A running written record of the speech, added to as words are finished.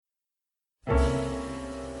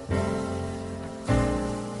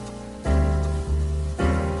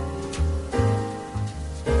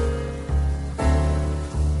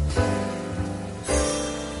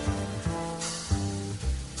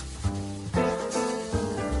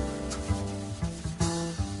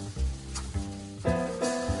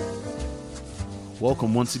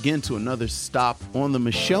Welcome once again to another stop on the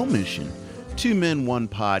Michelle Mission. 2 Men, 1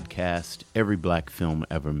 podcast, every black film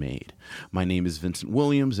ever made. My name is Vincent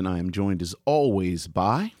Williams, and I am joined as always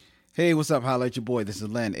by... Hey, what's up? Holla at your boy. This is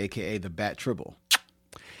Len, a.k.a. the Bat Tribble.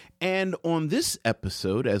 And on this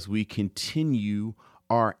episode, as we continue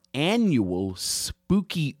our annual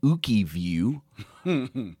spooky ooky view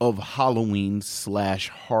of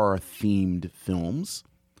Halloween/horror-themed films,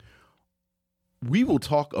 we will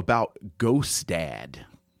talk about Ghost Dad.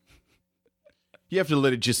 You have to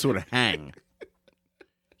let it just sort of hang.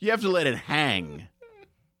 You have to let it hang.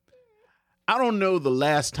 I don't know the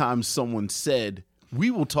last time someone said, we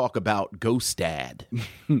will talk about Ghost Dad.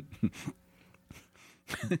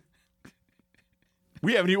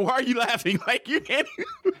 We haven't even, why are you laughing? Like you can't.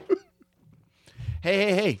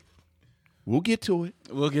 Hey. We'll get to it.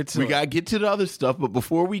 We got to get to the other stuff. But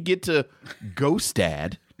before we get to Ghost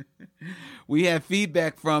Dad, we have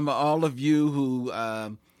feedback from all of you who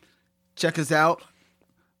check us out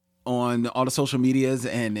on all the social medias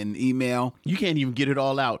and in email. You can't even get it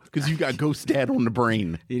all out because you got Ghost Dad on the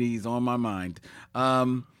brain. It is on my mind.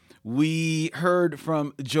 We heard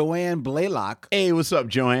from Joanne Blaylock. Hey, what's up,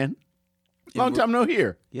 Joanne? Long time no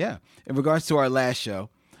hear. Yeah. In regards to our last show,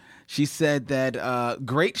 she said that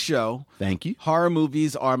great show. Thank you. Horror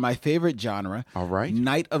movies are my favorite genre. All right.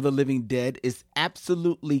 Night of the Living Dead is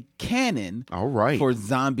absolutely canon. All right. For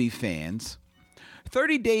zombie fans.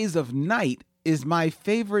 30 Days of Night is my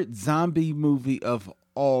favorite zombie movie of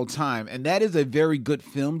all time. And that is a very good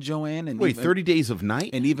film, Joanne. And wait, 30 Days of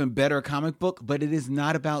Night? An even better comic book, but it is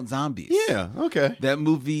not about zombies. Yeah, okay. That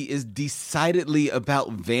movie is decidedly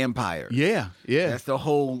about vampires. Yeah. That's the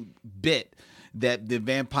whole bit, that the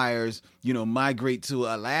vampires, migrate to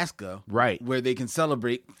Alaska. Right. Where they can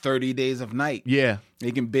celebrate 30 Days of Night. Yeah.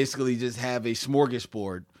 They can basically just have a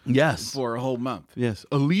smorgasbord. Yes. For a whole month. Yes.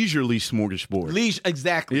 A leisurely smorgasbord.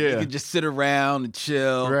 Exactly. Yeah. You can just sit around and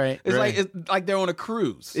chill. Right. It's like they're on a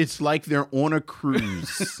cruise. It's like they're on a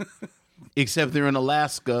cruise. Except they're in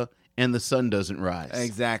Alaska and the sun doesn't rise.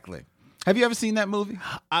 Exactly. Have you ever seen that movie?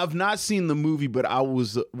 I've not seen the movie, but I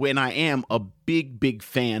am a big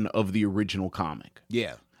fan of the original comic.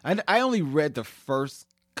 Yeah. I only read the first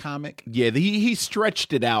comic. Yeah, he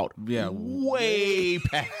stretched it out. Yeah. Way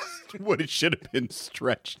past what it should have been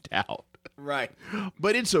stretched out. Right.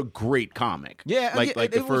 But it's a great comic. Yeah, like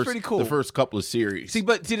it was pretty cool. The first couple of series. See,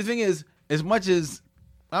 the thing is, as much as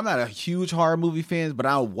I'm not a huge horror movie fan, but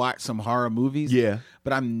I'll watch some horror movies. Yeah.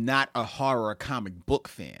 But I'm not a horror comic book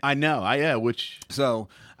fan. I know. Which so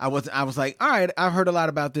I was like, all right, I've heard a lot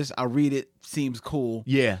about this. I'll read it. Seems cool.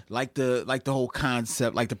 Yeah. Like the whole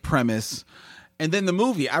concept, like the premise. And then the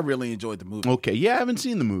movie, I really enjoyed the movie. Okay. Yeah, I haven't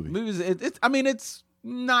seen the movie. It's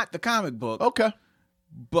not the comic book. Okay.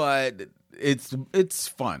 But it's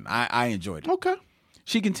fun. I enjoyed it. Okay.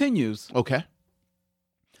 She continues. Okay.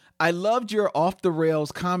 I loved your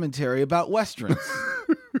off-the-rails commentary about Westerns.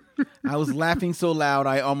 I was laughing so loud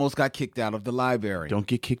I almost got kicked out of the library. Don't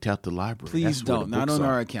get kicked out the library. Please don't. Not on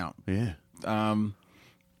our account. Yeah.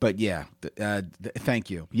 But yeah,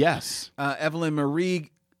 thank you. Yes. Evelyn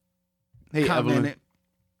Marie commented, Evelyn.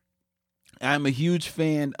 I'm a huge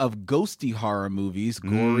fan of ghosty horror movies,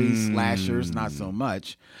 gory slashers, not so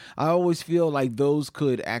much. I always feel like those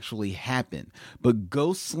could actually happen. But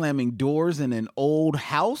ghost slamming doors in an old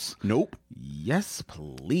house? Nope. Yes,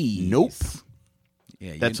 please. Nope.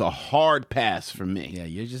 Yeah, that's a hard pass for me. Yeah,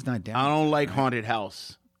 you're just not down. I don't like haunted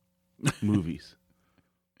house movies.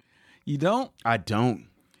 You don't? I don't.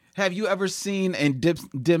 Have you ever seen, and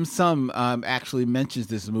Dim Sum actually mentions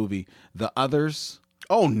this movie, The Others?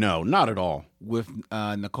 Oh, no, not at all. With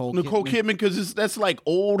Nicole Kidman, because that's like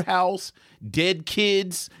old house, dead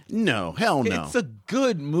kids. No, hell no. It's a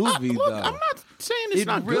good movie, though. I'm not saying it's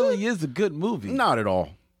not good. It really is a good movie. Not at all.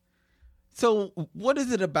 So what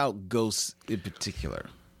is it about ghosts in particular?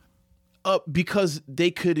 Because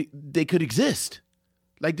they could exist.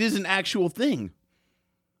 Like, this is an actual thing.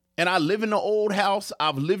 And I live in an old house.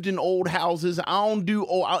 I've lived in old houses. I don't do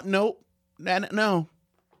no.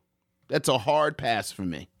 That's a hard pass for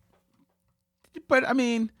me. But I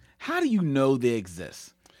mean, how do you know they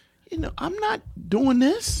exist? I'm not doing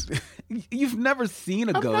this. You've never seen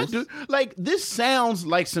a ghost. This sounds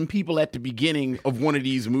like some people at the beginning of one of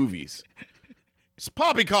these movies. It's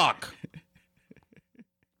poppycock.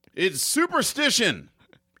 It's superstition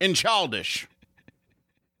and childish.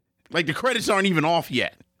 Like, the credits aren't even off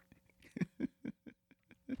yet.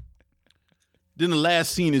 Then the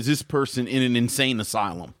last scene is this person in an insane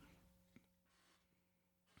asylum.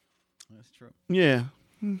 That's true. Yeah.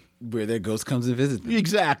 Where their ghost comes and visits them.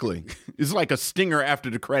 Exactly. It's like a stinger after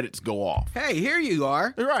the credits go off. Hey, here you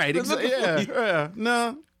are. Right. Yeah.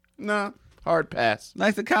 No. Hard pass.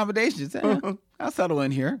 Nice accommodations. Hey, I'll settle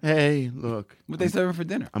in here. Hey, look. What they serving for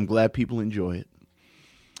dinner? I'm glad people enjoy it.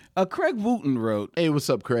 Craig Wooten wrote, Hey, what's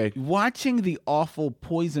up, Craig? watching the awful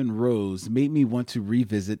Poison Rose made me want to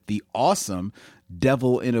revisit the awesome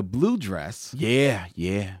Devil in a Blue Dress, Yeah.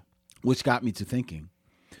 which got me to thinking,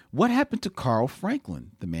 what happened to Carl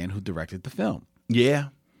Franklin, the man who directed the film? Yeah.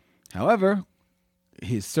 However,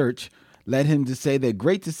 his search led him to say that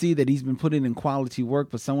great to see that he's been putting in quality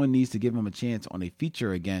work, but someone needs to give him a chance on a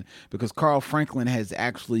feature again, because Carl Franklin has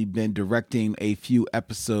actually been directing a few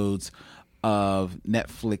episodes of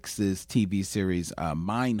Netflix's TV series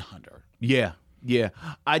Mindhunter. Yeah.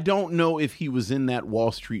 I don't know if he was in that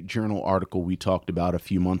Wall Street Journal article we talked about a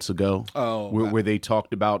few months ago. Where they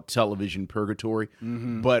talked about television purgatory.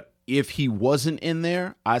 Mm-hmm. But if he wasn't in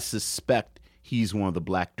there, I suspect he's one of the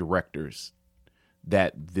black directors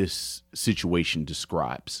that this situation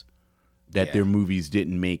describes. That their movies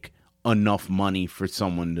didn't make enough money for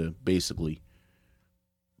someone to basically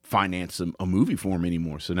finance a movie for him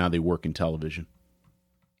anymore. So now they work in television.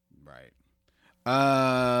 Right.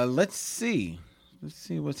 Let's see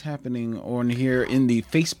what's happening on here in the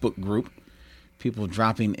Facebook group. People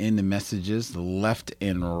dropping in the messages left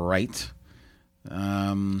and right.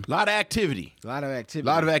 A lot of activity.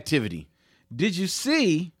 Did you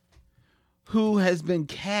see who has been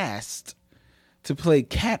cast to play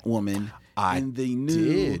Catwoman in the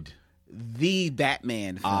new The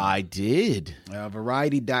Batman film? I did.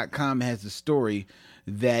 Variety.com has the story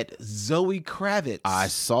that Zoe Kravitz, I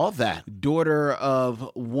saw that. daughter of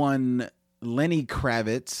one Lenny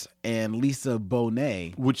Kravitz and Lisa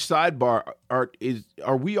Bonet. Which sidebar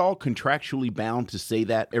are we all contractually bound to say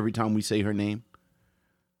that every time we say her name?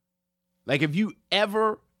 Like, have you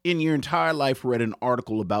ever in your entire life read an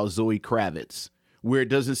article about Zoe Kravitz where it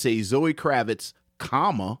doesn't say Zoe Kravitz,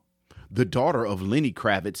 comma, the daughter of Lenny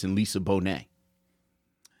Kravitz and Lisa Bonet?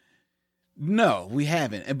 No, we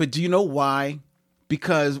haven't. But do you know why?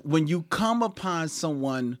 Because when you come upon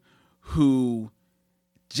someone who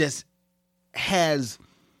just has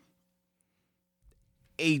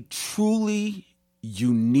a truly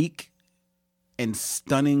unique and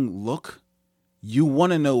stunning look, you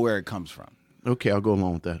want to know where it comes from. Okay, I'll go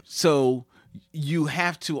along with that. So you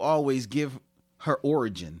have to always give her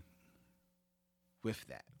origin with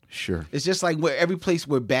that. Sure. It's just like where every place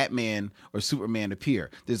where Batman or Superman appear,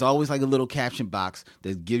 there's always like a little caption box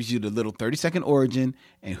that gives you the little 30-second origin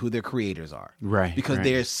and who their creators are. Right. Because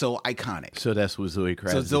they're so iconic. So that's what Zoe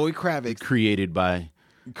Kravitz. So Zoe Kravitz created by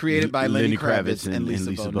Lenny Kravitz and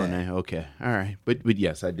Lisa Bonet. Okay. All right. But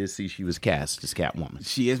yes, I did see she was cast as Catwoman.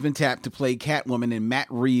 She has been tapped to play Catwoman in Matt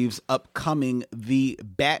Reeves' upcoming The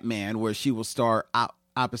Batman, where she will star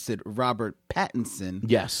opposite Robert Pattinson.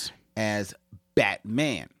 Yes. As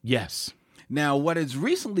Batman. Yes. Now, what has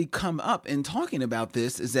recently come up in talking about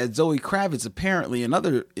this is that Zoe Kravitz apparently in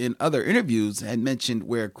other interviews had mentioned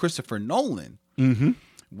where Christopher Nolan,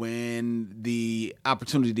 when the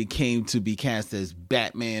opportunity came to be cast as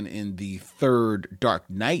Batman in the third Dark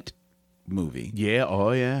Knight movie,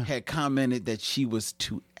 had commented that she was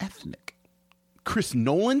too ethnic. Chris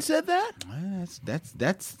Nolan said that?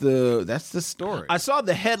 That's the story. I saw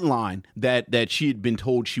the headline that she had been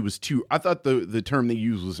told she was too. I thought the term they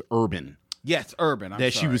used was urban. Yes, urban.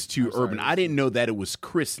 She was too urban. I didn't know that it was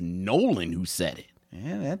Chris Nolan who said it.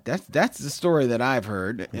 Yeah, that's the story that I've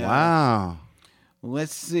heard. Wow.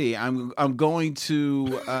 Let's see. I'm going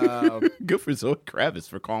to good for Zoe Kravitz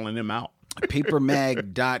for calling him out.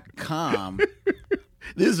 Papermag.com.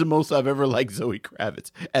 This is the most I've ever liked Zoe Kravitz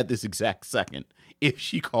at this exact second, if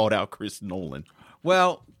she called out Chris Nolan.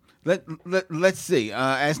 Well, let's see.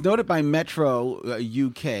 As noted by Metro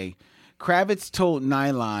UK, Kravitz told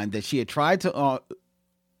Nylon that she had tried to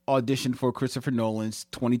audition for Christopher Nolan's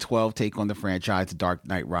 2012 take on the franchise, The Dark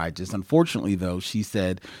Knight Rises. Unfortunately, though, she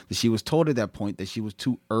said that she was told at that point that she was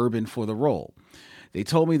too urban for the role. They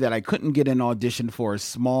told me that I couldn't get an audition for a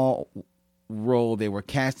small role they were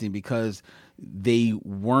casting because they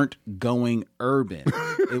weren't going urban.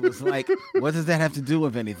 It was like, what does that have to do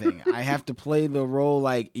with anything? I have to play the role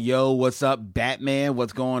like, yo, what's up, Batman?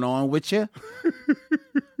 What's going on with you?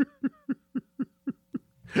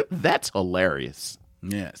 That's hilarious.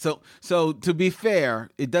 Yeah. So to be fair,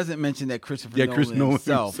 it doesn't mention that Christopher Nolan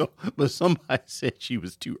himself. But somebody said she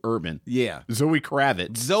was too urban. Yeah. Zoe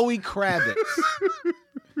Kravitz.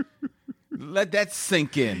 Let that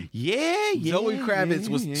sink in. Yeah. Zoe Kravitz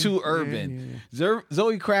was too urban. Yeah.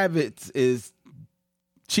 Zoe Kravitz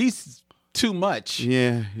she's too much.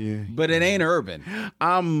 Yeah. But it ain't urban.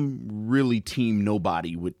 I'm really team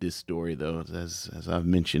nobody with this story, though. As I've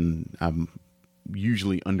mentioned, I'm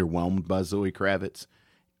usually underwhelmed by Zoe Kravitz.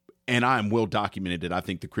 And I'm well documented that I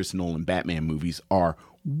think the Chris Nolan Batman movies are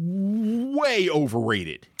way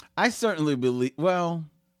overrated. I certainly believe, well,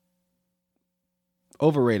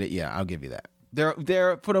 overrated, yeah, I'll give you that.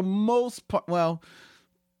 They're for the most part, well,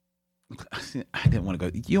 I didn't want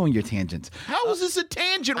to go, you on your tangents. How is this a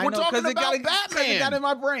tangent? We're talking about Batman. It got in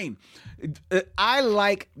my brain. I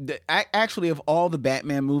like, actually, of all the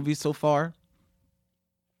Batman movies so far,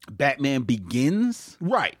 Batman Begins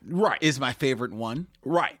Right. is my favorite one.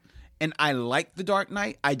 Right. And I like The Dark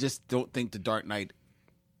Knight. I just don't think The Dark Knight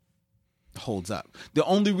holds up. The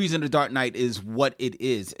only reason The Dark Knight is what it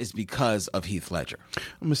is because of Heath Ledger. I'm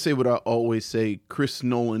going to say what I always say. Chris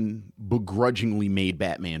Nolan begrudgingly made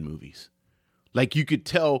Batman movies. Like, you could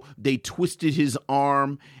tell they twisted his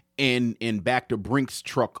arm and backed a Brinks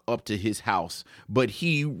truck up to his house, but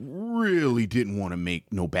he really didn't want to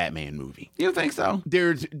make no Batman movie. You think so?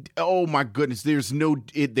 Oh my goodness,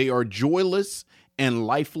 they are joyless and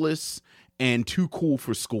lifeless and too cool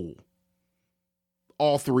for school.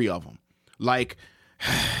 All three of them. Like,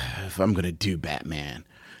 if I'm going to do Batman,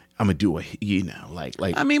 I'm going to do like.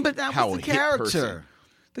 I mean, but that was a the hit character. person.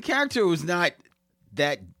 The character was not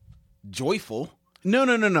that joyful.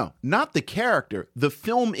 No. Not the character. The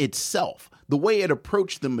film itself, the way it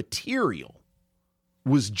approached the material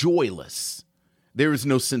was joyless. There is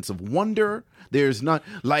no sense of wonder. There's not,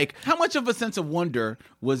 like... How much of a sense of wonder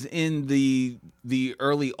was in the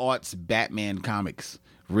early aughts Batman comics,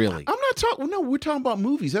 really? I'm not talking... No, we're talking about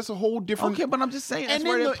movies. That's a whole different... Okay, but I'm just saying, that's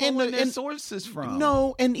where they're pulling their sources from.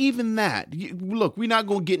 No, and even that. Look, we're not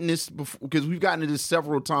going to get in this because we've gotten into this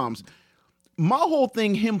several times. My whole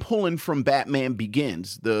thing, him pulling from Batman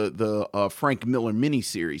Begins, the Frank Miller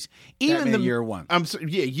miniseries. Batman Year One.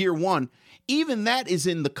 Year One. Even that is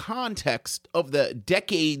in the context of the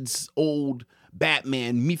decades-old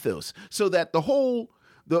Batman mythos. So that the whole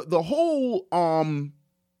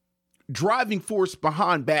driving force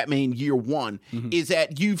behind Batman Year One is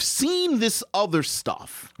that you've seen this other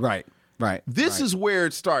stuff. Right. This is where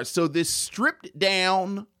it starts. So this stripped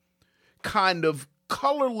down, kind of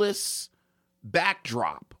colorless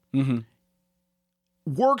backdrop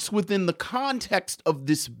works within the context of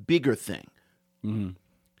this bigger thing.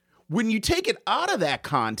 When you take it out of that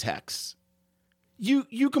context,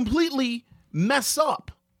 you completely mess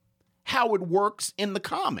up how it works in the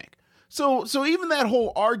comic. So even that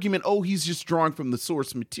whole argument, oh, he's just drawing from the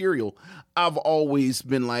source material, I've always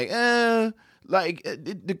been like,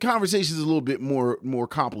 the conversation is a little bit more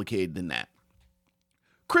complicated than that.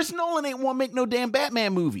 Chris Nolan ain't want to make no damn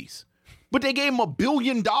Batman movies, but they gave him $1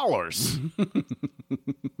 billion.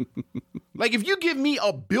 Like, if you give me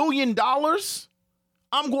 $1 billion,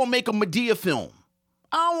 I'm going to make a Madea film.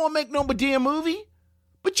 I don't want to make no Madea movie,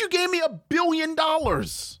 but you gave me $1 billion.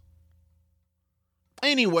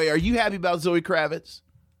 Anyway, are you happy about Zoe Kravitz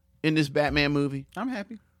in this Batman movie? I'm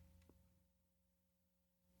happy.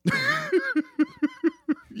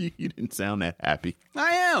 You didn't sound that happy.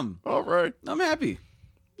 I am. All right. I'm happy.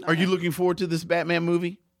 Are you looking forward to this Batman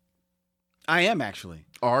movie? I am, actually.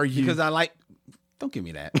 Are you? Because don't give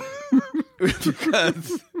me that.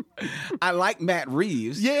 Because I like Matt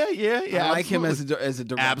Reeves. Yeah. I like him as a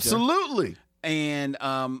director. Absolutely. And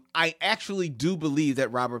I actually do believe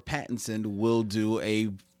that Robert Pattinson will do a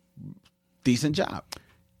decent job.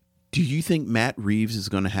 Do you think Matt Reeves is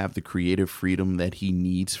going to have the creative freedom that he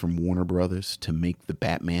needs from Warner Brothers to make the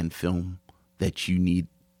Batman film that you need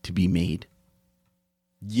to be made?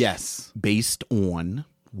 Yes. Based on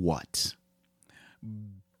what?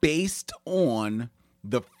 Based on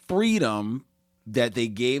the freedom that they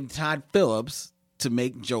gave Todd Phillips to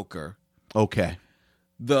make Joker. Okay.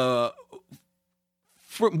 The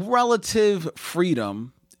relative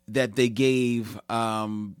freedom that they gave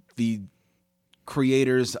the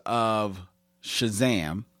creators of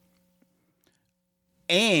Shazam,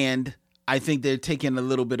 and I think they're taking a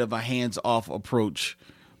little bit of a hands-off approach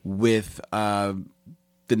with the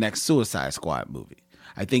next Suicide Squad movie.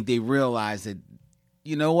 I think they realize that,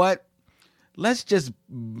 you know what? Let's just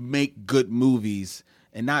make good movies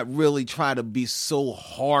and not really try to be so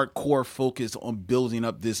hardcore focused on building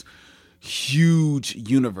up this huge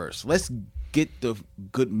universe. Let's get the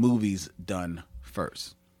good movies done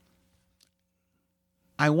first.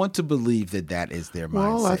 I want to believe that is their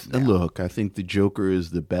mindset. Well, look, I think the Joker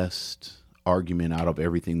is the best argument out of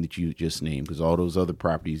everything that you just named, because all those other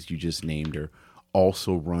properties you just named are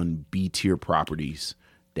also run B-tier properties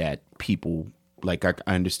that people, like, I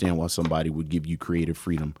understand why somebody would give you creative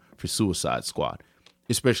freedom for Suicide Squad.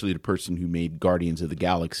 especially the person who made Guardians of the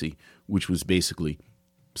Galaxy, which was basically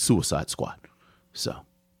Suicide Squad. So,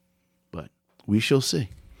 but we shall see.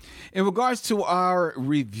 In regards to our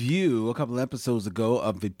review a couple of episodes ago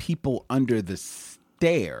of The People Under the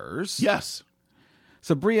Stairs, Yes.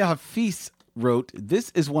 Sabria Hafiz wrote,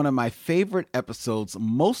 "This is one of my favorite episodes,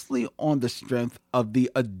 mostly on the strength of the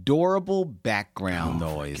adorable background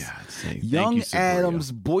noise. God's sake. Thank Young you, Sabria.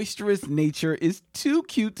 Adam's boisterous nature is too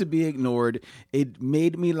cute to be ignored. It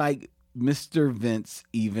made me like Mr. Vince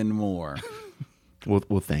even more."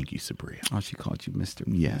 Well, thank you, Sabria. Oh, she called you Mr.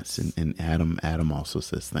 Yes, and Adam also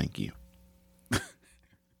says thank you.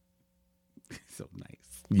 So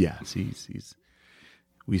nice. Yes, he's.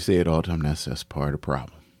 We say it all the time. That's part of the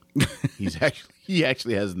problem. He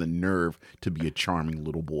actually has the nerve to be a charming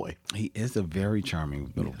little boy. He is a very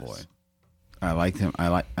charming little boy. I like him.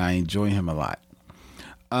 I enjoy him a lot.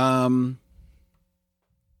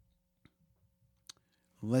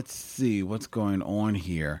 Let's see what's going on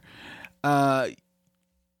here.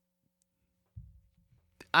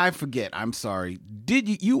 I forget. I'm sorry.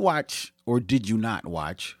 Did you watch or did you not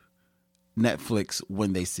watch Netflix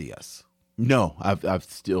When They See Us? No,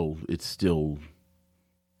 it's still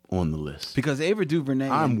on the list. Because Ava DuVernay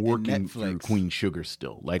I'm and working Netflix. through Queen Sugar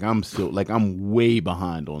still. I'm way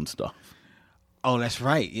behind on stuff. Oh, that's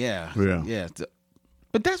right. Yeah. Yeah.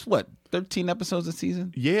 But that's what, 13 episodes a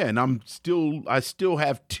season? Yeah, and I still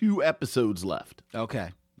have 2 episodes left. Okay.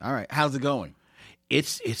 All right. How's it going?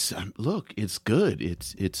 It's look, it's good.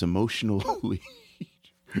 It's emotionally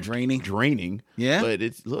Draining. Yeah? But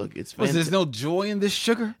it's fantastic. There's no joy in this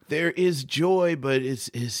sugar? There is joy, but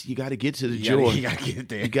it's you got to get to the joy. You got to get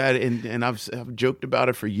there. You got it, and I've joked about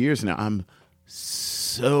it for years now. I'm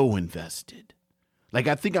so invested. Like,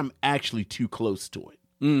 I think I'm actually too close to it.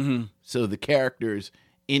 Mm-hmm. So the characters,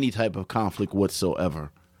 any type of conflict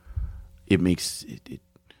whatsoever, it makes it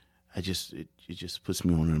just puts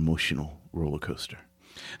me on an emotional roller coaster.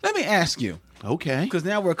 Let me ask you, Okay. because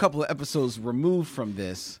now we're a couple of episodes removed from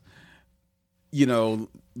this. You know,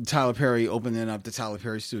 Tyler Perry opening up the Tyler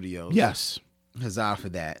Perry Studios. Yes. Huzzah for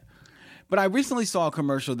that. But I recently saw a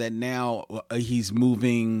commercial that now he's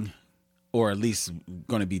moving, or at least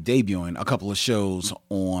going to be debuting, a couple of shows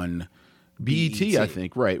on BET, I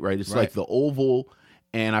think. Right. It's Right. like the Oval,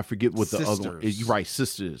 and I forget what the other one Sisters. is. Right,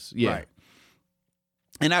 Sisters. Yeah. Right.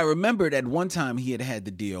 And I remembered at one time he had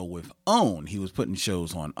the deal with OWN. He was putting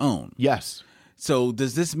shows on OWN. Yes. So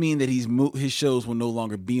does this mean that his shows will no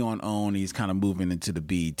longer be on OWN? He's kind of moving into the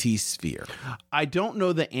BET sphere. I don't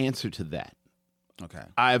know the answer to that. Okay.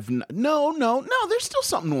 No. There's still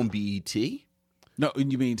something on BET. No,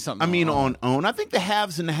 you mean something? I mean on OWN. I think the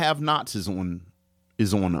Haves and the Have-Nots is on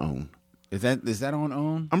OWN. Is that on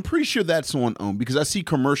OWN? I'm pretty sure that's on OWN because I see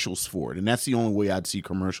commercials for it, and that's the only way I'd see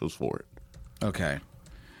commercials for it. Okay.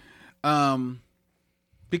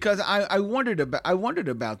 Because I wondered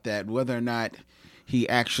about that, whether or not he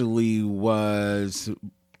actually was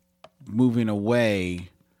moving away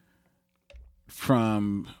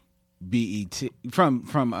from BET from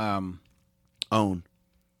OWN.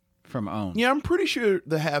 From OWN. Yeah, I'm pretty sure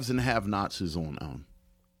the Haves and Have-Nots is on OWN.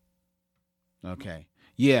 Okay.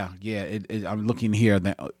 Yeah. I'm looking here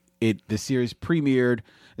that the series premiered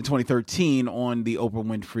in 2013 on the Oprah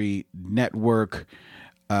Winfrey Network.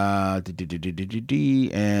 And the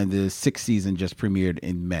 6th season just premiered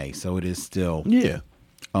in May, so it is still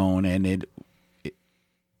on, and it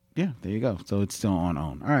there you go. So it's still on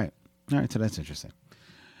OWN. All right, so that's interesting.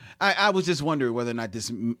 I was just wondering whether or not this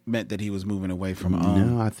meant that he was moving away from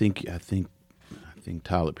OWN. No, I think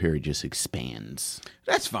Tyler Perry just expands.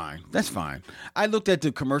 That's fine. I looked at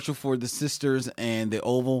the commercial for the Sisters and the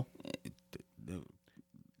Oval.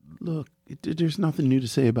 Look, there's nothing new to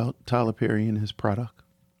say about Tyler Perry and his product.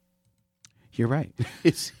 You're right.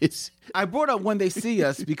 It's. I brought up When They See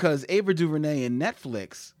Us because Ava DuVernay and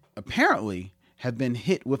Netflix apparently have been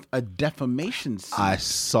hit with a defamation suit. I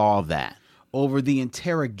saw that over the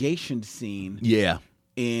interrogation scene. Yeah.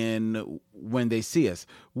 In When They See Us,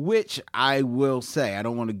 which I will say, I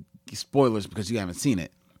don't want to give spoilers because you haven't seen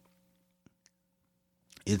it.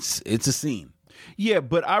 It's a scene. Yeah,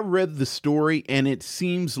 but I read the story and it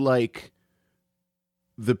seems like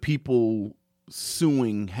the people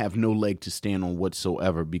suing have no leg to stand on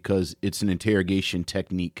whatsoever because it's an interrogation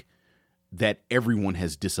technique that everyone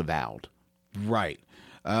has disavowed. Right.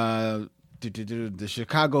 The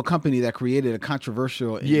Chicago company that created a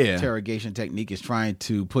controversial interrogation technique is trying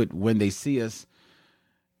to put When They See Us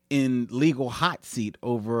in legal hot seat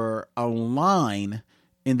over a line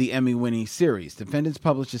in the Emmy-winning series. Defendants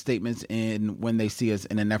published statements in When They See Us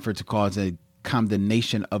in an effort to cause a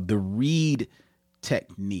condemnation of the Reed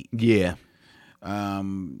technique. Yeah.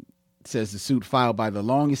 says the suit filed by the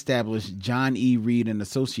long-established John E. Reed and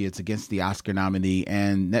Associates against the Oscar nominee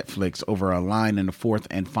and Netflix over a line in the fourth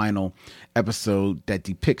and final episode that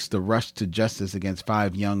depicts the rush to justice against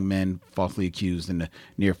 5 young men falsely accused in the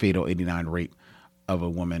near-fatal 89 rape of a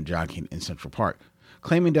woman jogging in Central Park.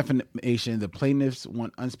 Claiming defamation, the plaintiffs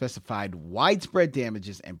want unspecified widespread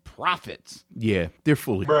damages and profits. Yeah, they're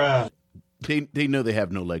fully. They know they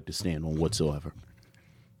have no leg to stand on whatsoever.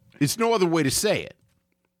 It's no other way to say it.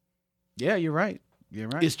 Yeah, you're right. You're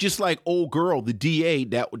right. It's just like old girl, the DA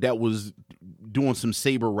that was doing some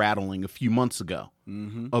saber rattling a few months ago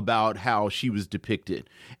about how she was depicted.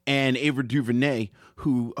 And Ava DuVernay,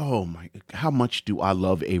 who, how much do I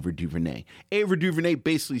love Ava DuVernay? Ava DuVernay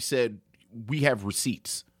basically said, we have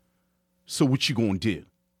receipts. So what you gonna do?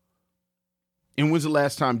 And when's the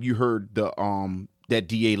last time you heard that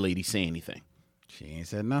DA lady say anything? She ain't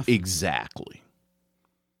said nothing. Exactly.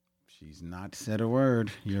 She's not said a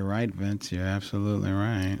word. You're right, Vince. You're absolutely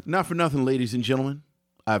right. Not for nothing, ladies and gentlemen.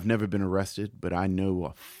 I've never been arrested, but I know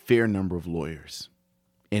a fair number of lawyers.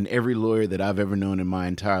 And every lawyer that I've ever known in my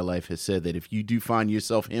entire life has said that if you do find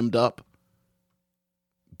yourself hemmed up,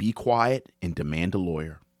 be quiet and demand a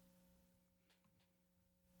lawyer.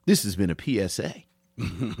 This has been a PSA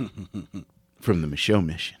from the Michaud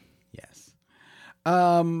Mission. Yes.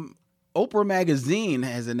 Oprah Magazine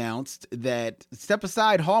has announced that Step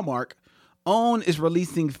Aside Hallmark OWN is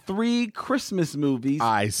releasing 3 Christmas movies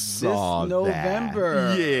I saw this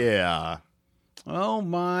November. That. Yeah. Oh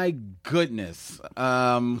my goodness.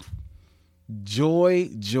 Joy,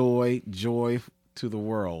 joy, joy to the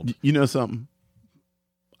world. You know something?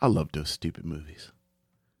 I love those stupid movies.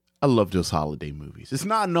 I love those holiday movies. It's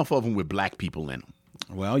not enough of them with black people in them.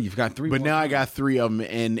 Well, you've got 3 But more. now I got 3 of them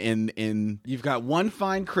in You've got One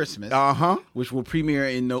Fine Christmas, which will premiere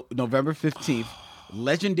in November 15th.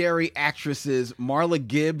 Legendary actresses Marla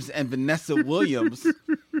Gibbs and Vanessa Williams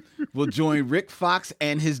will join Rick Fox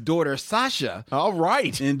and his daughter Sasha. All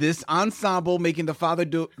right. In this ensemble, making the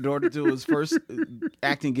father-daughter do his first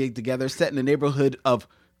acting gig together, set in the neighborhood of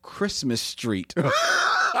Christmas Street.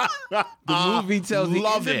 The movie tells the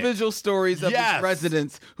individual stories of its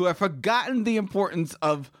residents who have forgotten the importance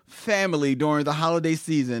of family during the holiday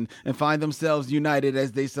season and find themselves united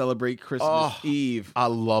as they celebrate Christmas Eve. I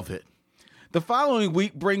love it. The following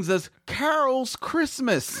week brings us Carol's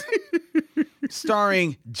Christmas,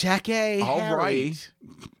 starring Jackie All right.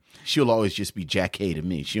 She'll always just be Jackie to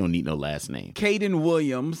me. She don't need no last name. Caden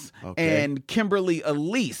Williams and Kimberly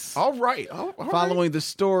Elise. All right. Following the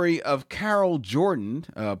story of Carol Jordan,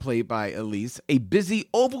 played by Elise, a busy,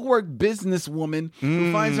 overworked businesswoman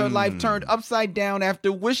who finds her life turned upside down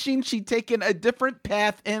after wishing she'd taken a different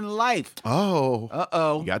path in life. You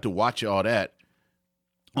got to watch all that.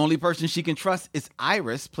 Only person she can trust is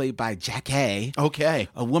Iris, played by Jackie. Okay.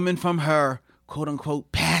 A woman from her quote-unquote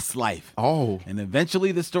past life. And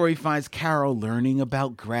eventually the story finds Carol learning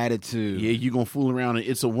about gratitude. Yeah, you're going to fool around and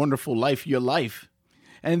It's a Wonderful Life, your life.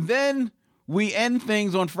 And then we end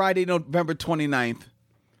things on Friday, November 29th,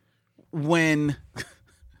 when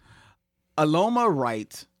Aloma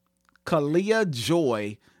Wright, Kalia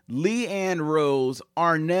Joy, Leanne Rose,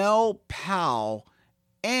 Arnell Powell,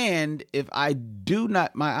 and if my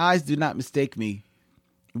eyes do not mistake me,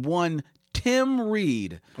 one Tim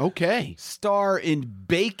Reed. Star in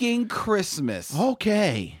Baking Christmas.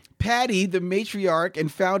 Patty, the matriarch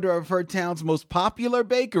and founder of her town's most popular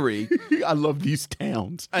bakery. I love these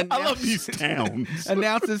towns.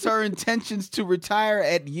 Announces her intentions to retire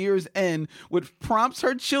at year's end, which prompts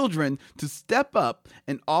her children to step up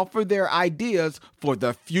and offer their ideas for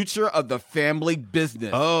the future of the family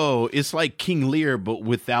business. It's like King Lear, but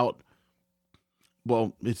without...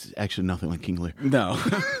 Well, it's actually nothing like King Lear. No.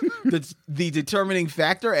 The determining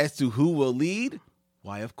factor as to who will lead?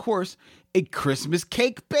 Why, of course, a Christmas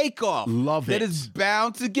cake bake-off. Love it. That is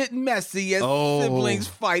bound to get messy as siblings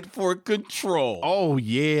fight for control. Oh,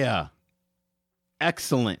 yeah.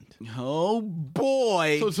 Excellent. Oh,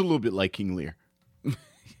 boy. So it's a little bit like King Lear.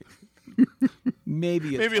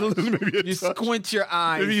 Maybe a you squint your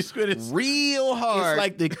eyes maybe you squint real hard. It's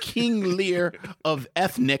like the King Lear of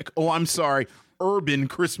urban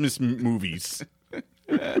Christmas movies.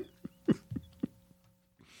 How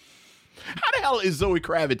the hell is Zoe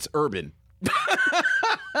Kravitz urban?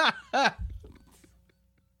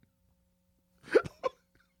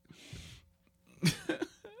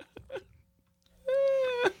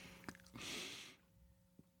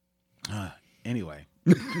 Anyway.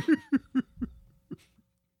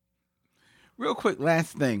 Real quick,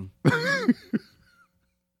 last thing.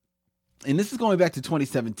 And this is going back to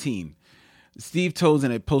 2017. Steve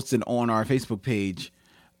Tozen had posted on our Facebook page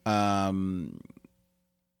asking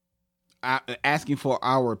for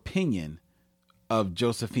our opinion of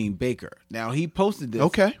Josephine Baker. Now, he posted this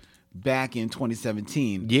Okay. back in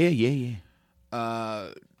 2017. Yeah.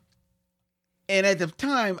 And at the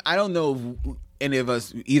time, I don't know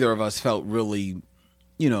if either of us felt really,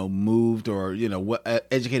 moved or,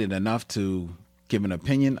 educated enough to give an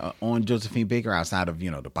opinion on Josephine Baker outside of, the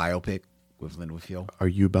biopic with Lynn Whitfield. Are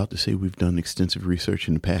you about to say we've done extensive research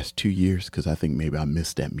in the past 2 years? Because I think maybe I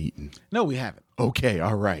missed that meeting. No, we haven't. Okay,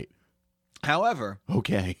 all right. However,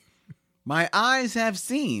 Okay. my eyes have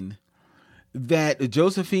seen that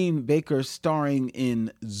Josephine Baker starring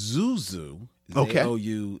in Zuzu. Okay.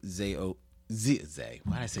 Z-O-U-Z-O-Z.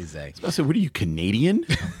 Why did I say Zay? I said, what are you, Canadian?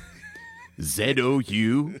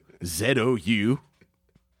 Z-O-U, Z-O-U.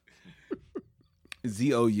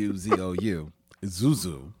 Z-O-U-Z-O-U.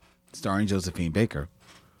 Zuzu, starring Josephine Baker,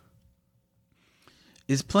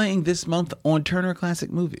 is playing this month on Turner Classic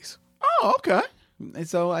Movies. Oh, okay. And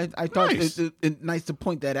so I thought Nice. it's nice to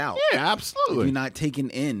point that out. Yeah, If absolutely. you're not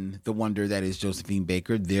taking in the wonder that is Josephine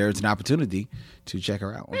Baker, there's an opportunity to check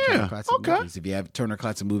her out on Turner Classic okay. Movies. If you have Turner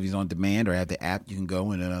Classic Movies on demand or have the app, you can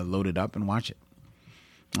go and load it up and watch it.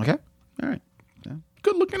 Okay? All right.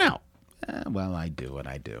 Good looking out. Well, I do what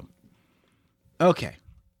I do. Okay.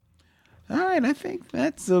 All right, I think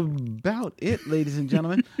that's about it, ladies and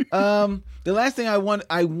gentlemen. The last thing I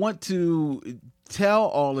want to tell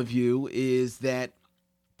all of you is that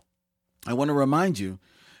I want to remind you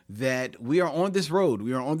that we are on this road.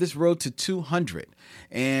 We are on this road to 200,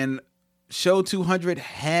 and show 200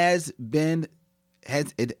 it's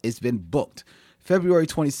been booked February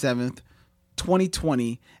 27th,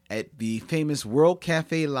 2020 at the famous World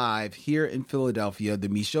Cafe Live here in Philadelphia. The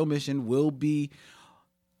Michaud Mission will be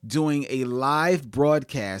doing a live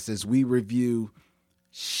broadcast as we review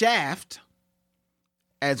Shaft,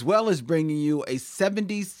 as well as bringing you a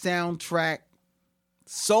 70s soundtrack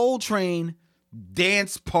Soul Train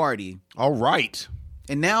dance party. All right.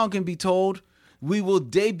 And now I can be told we will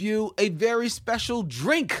debut a very special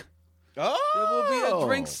drink. Oh. There will be a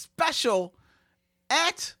drink special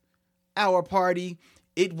at our party.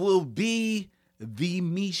 It will be the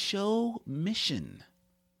Michaud Mission.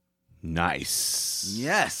 Nice.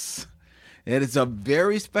 Yes. It is a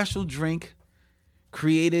very special drink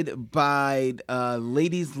created by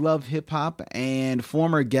Ladies Love Hip Hop and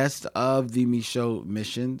former guest of the Michaud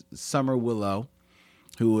Mission, Summer Willow,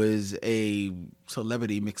 who is a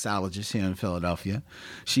celebrity mixologist here in Philadelphia.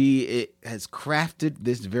 She has crafted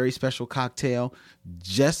this very special cocktail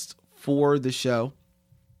just for the show.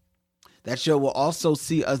 That show will also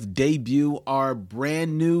see us debut our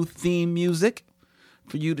brand new theme music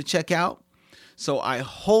for you to check out. So I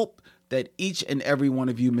hope that each and every one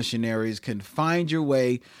of you missionaries can find your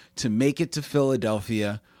way to make it to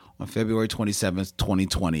Philadelphia on February 27th,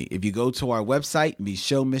 2020. If you go to our website,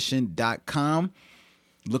 michaudmission.com,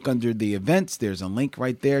 look under the events. There's a link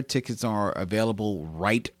right there. Tickets are available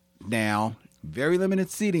right now. Very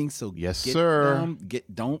limited seating, so Yes, sir.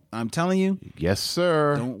 I'm telling you, Yes,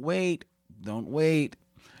 sir. don't wait.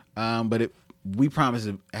 But we promise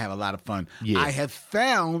to have a lot of fun. Yeah. I have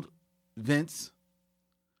found, Vince,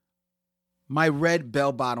 my red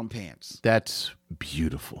bell-bottom pants. That's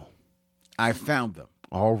beautiful. I found them.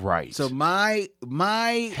 All right. So my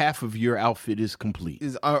half of your outfit is complete.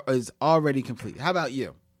 is already complete. How about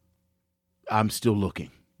you? I'm still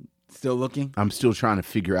looking. Still looking? I'm still trying to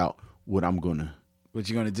figure out what I'm going to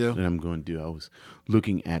do? I was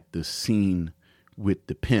looking at the scene with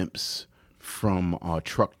the pimps from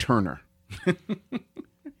Truck Turner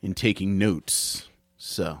and taking notes.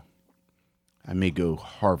 So I may go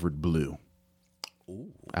Harvard Blue.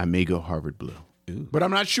 Ooh. I may go Harvard Blue. Ooh. But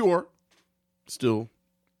I'm not sure. Still.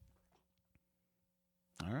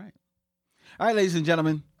 All right. All right, ladies and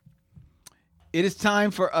gentlemen. It is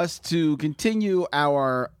time for us to continue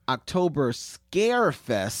our October Scare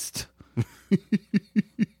Fest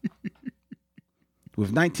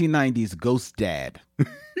with 1990's Ghost Dad.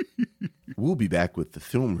 We'll be back with the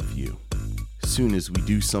film review as soon as we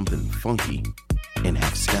do something funky and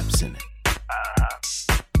have steps in it.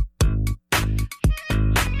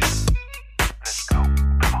 Let's go.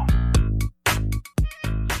 Come on.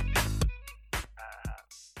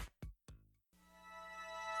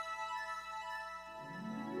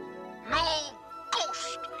 No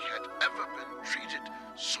ghost had ever been treated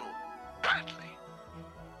so badly.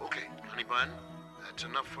 Okay, honey bun, that's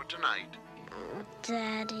enough for tonight.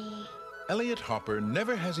 Daddy. Elliot Hopper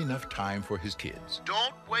never has enough time for his kids.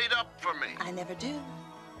 Don't wait up for me. I never do.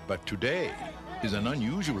 But today is an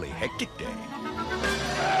unusually hectic day.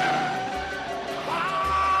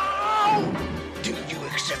 Do you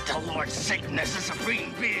accept worship the Lord Satan as a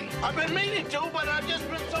supreme being. I've been meaning to, but I've just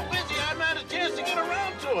been so busy I haven't had a chance to get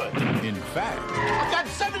around to it. In fact, I've got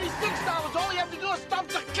 $76. All you have to do is stop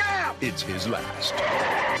the cab. it's his last.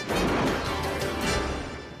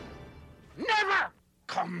 Never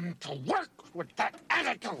come to work with that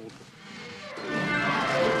attitude.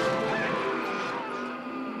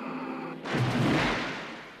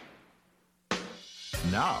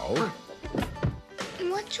 Now,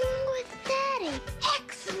 What's wrong with Daddy?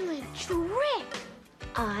 Excellent trick.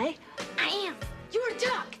 I am. You're a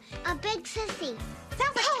duck. A big sissy.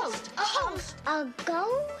 Sounds like host. A host. A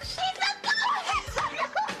ghost? He's a ghost.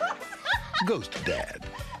 Ghost Dad.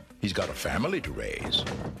 He's got a family to raise.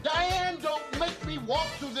 Diane, don't make me walk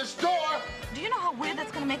through this door. Do you know how weird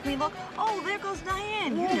that's gonna make me look? Oh, there goes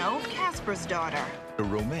Diane. You know, Casper's daughter. A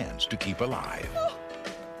romance to keep alive.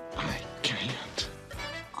 I can't.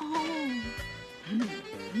 Oh.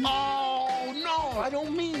 Oh, no, I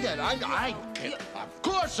don't mean that. I can't. Of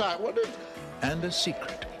course I wouldn't. And a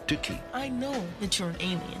secret to keep. I know that you're an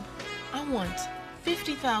alien. I want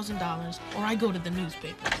 $50,000 or I go to the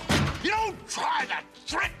newspaper. You don't try to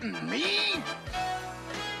threaten me.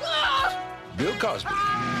 Bill Cosby.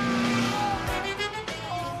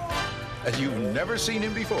 As you've never seen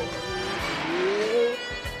him before.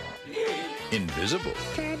 Invisible.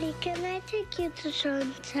 Daddy, can I take you to show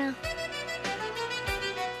and tell?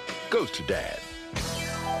 Ghost Dad.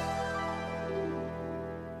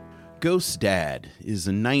 Ghost Dad is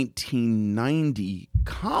a 1990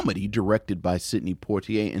 comedy directed by Sidney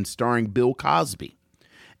Poitier and starring Bill Cosby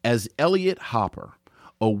as Elliot Hopper,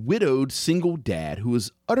 a widowed single dad who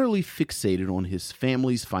is utterly fixated on his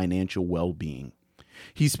family's financial well-being.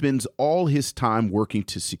 He spends all his time working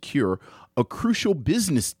to secure a crucial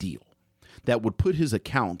business deal that would put his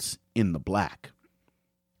accounts in the black.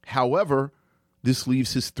 However, this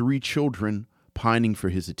leaves his 3 children pining for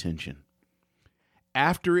his attention.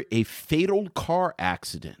 After a fatal car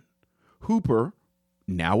accident, Hooper,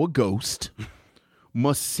 now a ghost,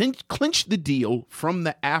 must clinch the deal from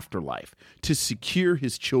the afterlife to secure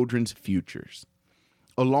his children's futures.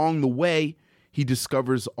 Along the way, he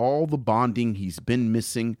discovers all the bonding he's been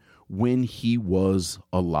missing when he was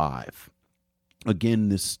alive. Again,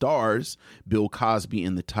 this stars Bill Cosby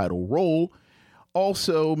in the title role.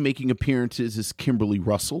 Also making appearances is Kimberly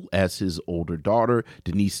Russell as his older daughter,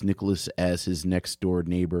 Denise Nicholas as his next-door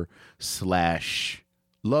neighbor /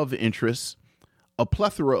 love interest, a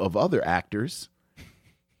plethora of other actors,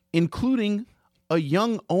 including a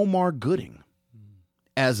young Omar Gooding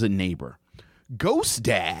as a neighbor. Ghost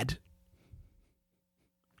Dad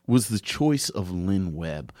was the choice of Lynn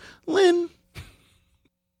Webb. Lynn,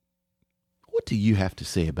 what do you have to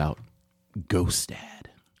say about Ghost Dad?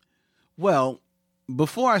 Well,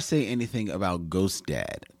 before I say anything about Ghost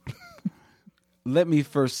Dad, let me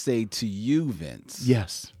first say to you, Vince.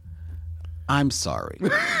 Yes. I'm sorry.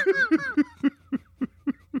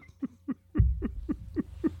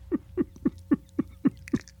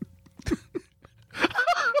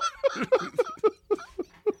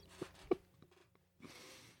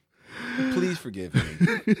 Please forgive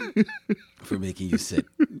me for making you sit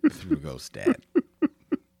through Ghost Dad.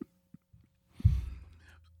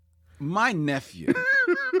 My nephew,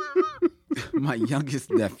 my youngest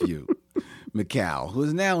nephew, Mikal, who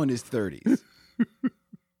is now in his 30s,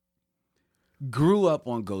 grew up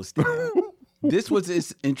on Ghost Dad. This was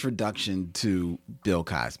his introduction to Bill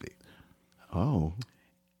Cosby. Oh.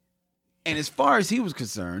 And as far as he was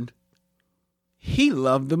concerned, he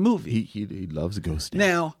loved the movie. He loves Ghost Dad.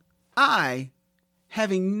 Now, I,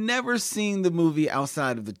 having never seen the movie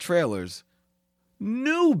outside of the trailers,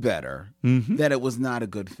 knew better that it was not a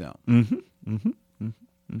good film.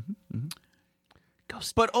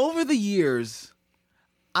 But over the years,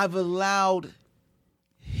 I've allowed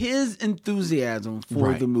his enthusiasm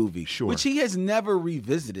for the movie, which he has never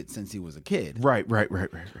revisited since he was a kid. Right.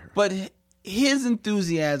 But his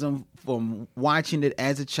enthusiasm from watching it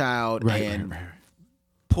as a child and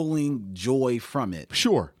pulling joy from it.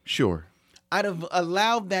 Sure. I'd have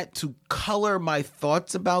allowed that to color my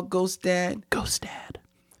thoughts about Ghost Dad.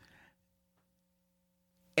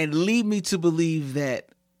 And lead me to believe that,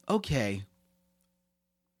 okay,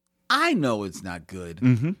 I know it's not good,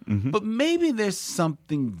 but maybe there's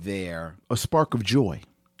something there. A spark of joy.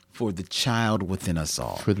 For the child within us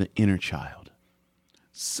all. For the inner child.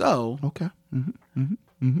 So, okay.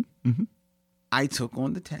 I took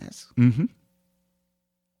on the task.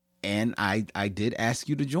 And I did ask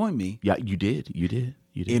you to join me. Yeah, you did.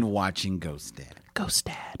 In watching Ghost Dad. Ghost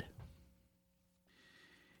Dad.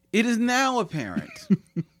 It is now apparent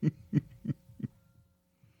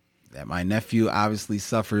that My nephew obviously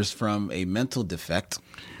suffers from a mental defect.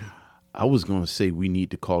 I was going to say we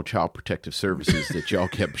need to call Child Protective Services that y'all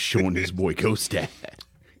kept showing this boy Ghost Dad.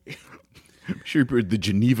 I'm sure the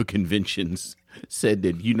Geneva Conventions said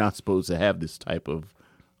that you're not supposed to have this type of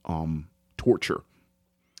torture.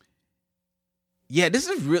 Yeah, this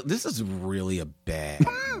is really a bad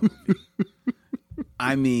movie.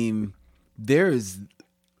 I mean, there is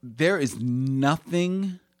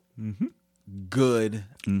nothing good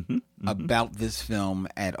about this film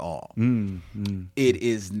at all. It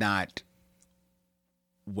is not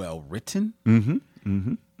well written.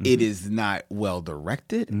 It is not well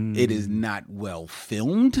directed. It is not well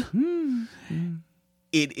filmed.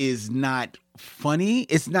 It is not funny.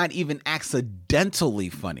 It's not even accidentally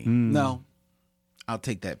funny. No, I'll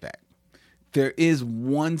take that back. There is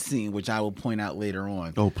one scene, which I will point out later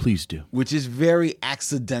on. Oh, please do. Which is very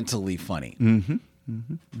accidentally funny.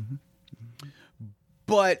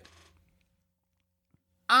 But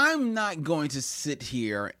I'm not going to sit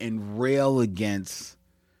here and rail against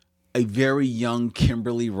a very young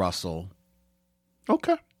Kimberly Russell.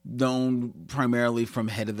 Okay. Known primarily from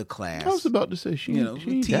Head of the Class. I was about to say she ain't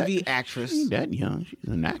TV actress. She ain't that young. She's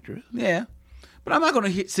an actress. Yeah. But I'm not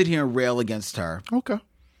going to sit here and rail against her. Okay.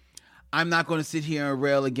 I'm not going to sit here and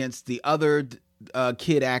rail against the other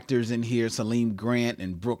kid actors in here, Salim Grant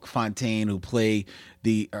and Brooke Fontaine, who play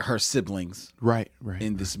her siblings right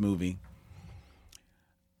in this movie.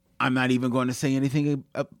 I'm not even going to say anything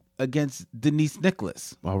against Denise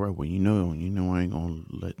Nicholas. All right, well, you know I ain't going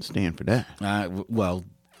to let stand for that. Well,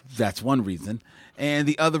 that's one reason. And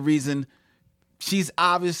the other reason, she's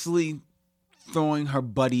obviously throwing her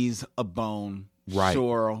buddies a bone. Right.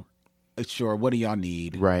 Sure, what do y'all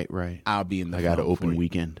need? Right. I'll be in the I got an film open for you.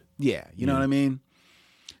 weekend. Yeah, you know what I mean?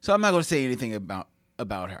 So I'm not going to say anything about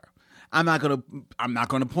her. I'm not going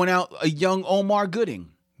to point out a young Omar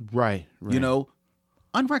Gooding. Right. You know,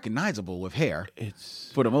 unrecognizable with hair.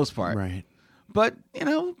 It's for the most part. Right. But, you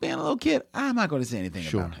know, being a little kid, I'm not going to say anything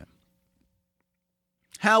about him.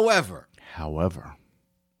 However,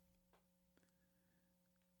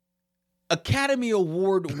 Academy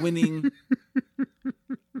Award winning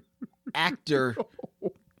actor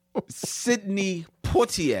Sidney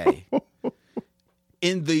Poitier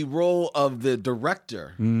in the role of the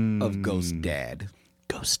director of Ghost Dad.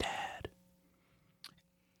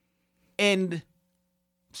 And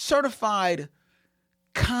certified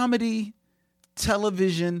comedy,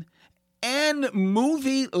 television, and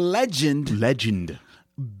movie legend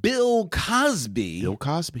Bill Cosby.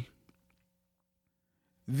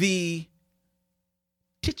 The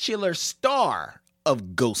titular star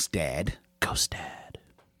of Ghost Dad.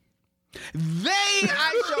 They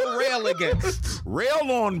I shall rail against.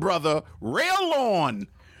 Rail on, brother. Rail on.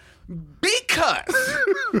 Because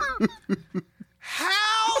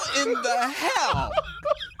how in the hell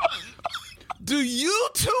do you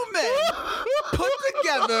two men put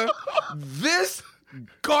together this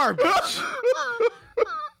garbage?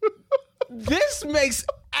 This makes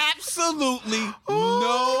absolutely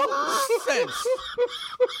no sense.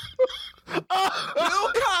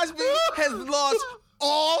 Bill Cosby has lost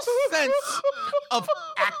all sense of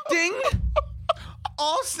acting,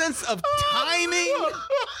 all sense of timing.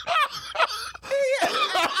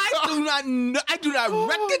 I do not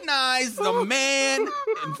recognize the man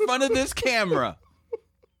in front of this camera.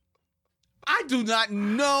 I do not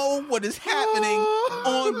know what is happening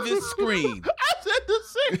on this screen. I said the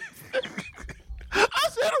same thing. I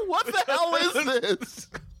said, what the hell is this?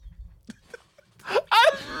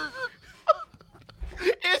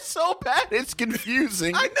 It's so bad, it's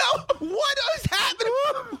confusing. I know. What is happening?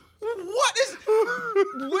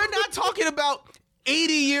 We're not talking about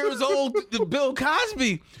 80 years old Bill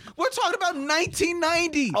Cosby. We're talking about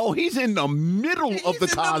 1990. Oh, he's in the middle of the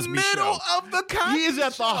Cosby Show. He is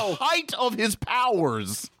at the height of his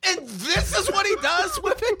powers. And this is what he does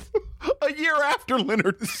with it? A year after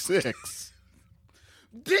Leonard 6.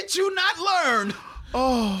 Did you not learn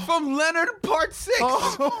from Leonard Part 6?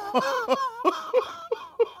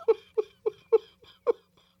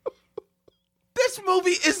 This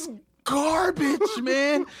movie is garbage,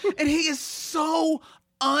 man. And he is so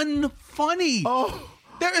unfunny.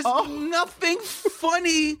 There is nothing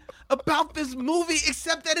funny about this movie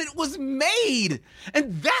except that it was made.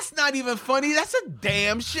 And that's not even funny. That's a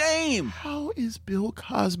damn shame. How is Bill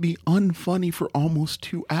Cosby unfunny for almost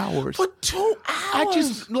 2 hours? For 2 hours? I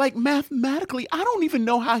just, mathematically, I don't even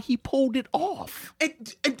know how he pulled it off.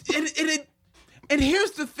 And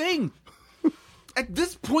here's the thing. At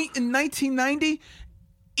this point in 1990,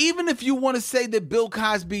 even if you want to say that Bill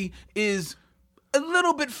Cosby is a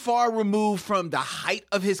little bit far removed from the height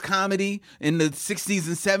of his comedy in the 60s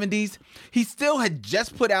and 70s. He still had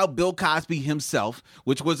just put out Bill Cosby Himself,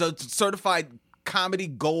 which was a certified comedy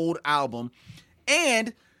gold album.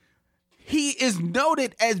 And he is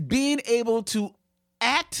noted as being able to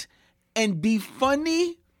act and be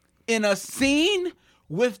funny in a scene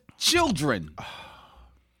with children.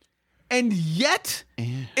 And yet,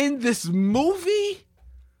 in this movie,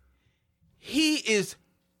 he is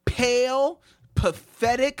pale,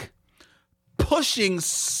 pathetic, pushing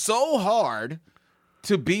so hard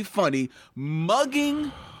to be funny,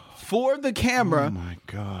 mugging for the camera. Oh my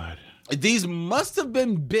God. These must have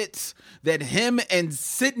been bits that him and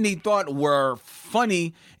Sydney thought were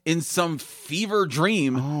funny in some fever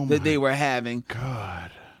dream that they were having.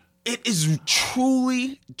 God. It is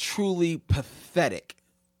truly, truly pathetic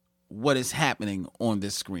what is happening on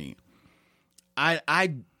this screen. I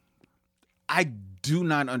do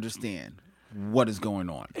not understand what is going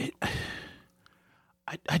on.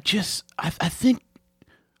 I think,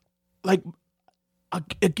 like,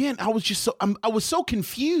 again, I was so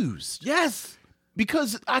confused. Yes.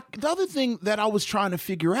 Because the other thing that I was trying to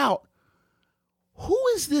figure out, who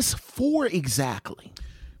is this for exactly?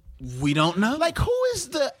 We don't know. Like, who is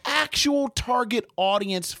the actual target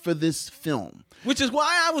audience for this film? Which is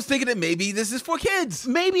why I was thinking that maybe this is for kids.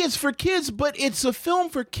 Maybe it's for kids, but it's a film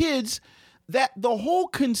for kids that the whole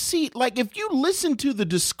conceit, like if you listen to the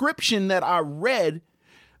description that I read,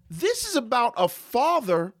 this is about a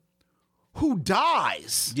father who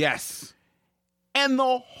dies. Yes. And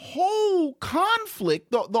the whole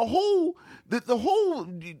conflict, the whole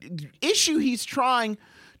issue he's trying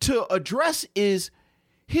to address is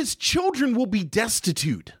his children will be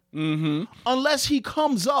destitute unless he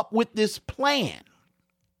comes up with this plan.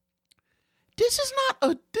 This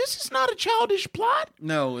is not a childish plot.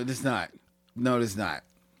 No, it is not. No, it is not.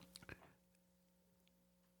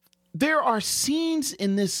 There are scenes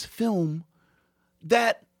in this film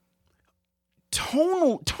that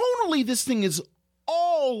tonally this thing is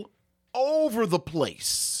all over the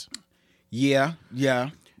place. Yeah,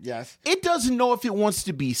 yes. It doesn't know if it wants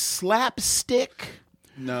to be slapstick.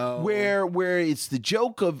 No. Where it's the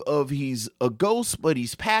joke of he's a ghost, but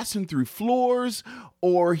he's passing through floors,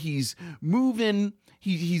 or he's moving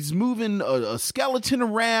he's moving a skeleton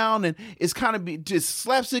around, and it's kind of just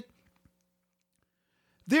slapstick.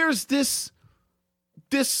 There's this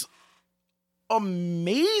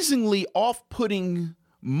amazingly off-putting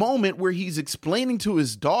moment where he's explaining to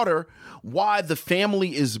his daughter why the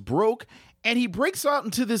family is broke, and he breaks out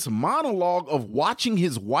into this monologue of watching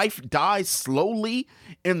his wife die slowly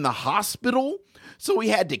in the hospital. So he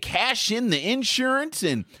had to cash in the insurance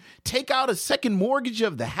and take out a second mortgage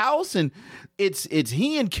of the house, and it's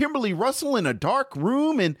he and Kimberly Russell in a dark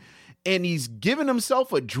room, and he's giving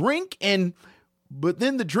himself a drink, but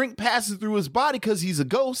then the drink passes through his body because he's a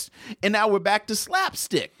ghost, and now we're back to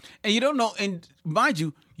slapstick. And you don't know, and mind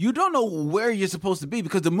you, you don't know where you're supposed to be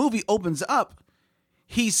because the movie opens up.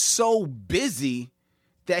 He's so busy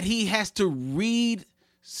that he has to read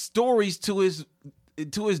stories to his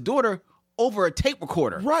daughter over a tape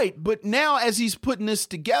recorder. Right, but now as he's putting this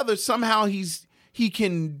together, somehow he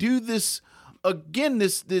can do this again,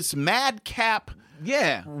 this madcap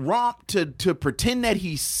romp to pretend that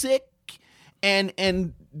he's sick,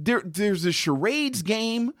 and there's a charades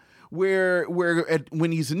game where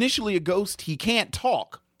when he's initially a ghost, he can't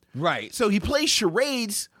talk. Right. So he plays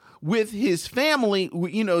charades with his family,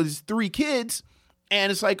 his 3 kids,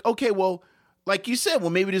 and it's like, okay, well, like you said,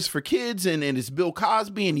 well, maybe this is for kids, and it's Bill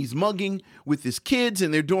Cosby, and he's mugging with his kids,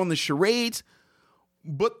 and they're doing the charades,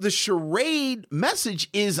 but the charade message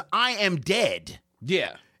is, I am dead.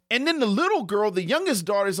 Yeah. And then the little girl, the youngest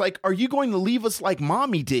daughter, is like, are you going to leave us like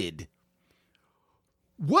mommy did?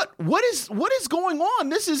 What is going on?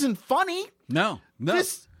 This isn't funny. No.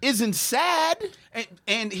 This isn't sad.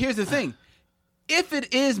 And here's the thing. If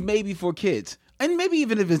it is maybe for kids, and maybe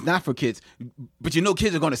even if it's not for kids, but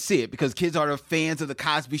kids are going to see it because kids are the fans of the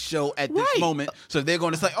Cosby Show at this moment. So they're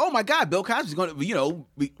going to say, oh my God, Bill Cosby's going to,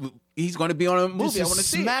 he's going to be on a movie. I want to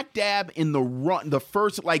see smack dab in the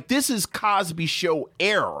first, like, this is Cosby Show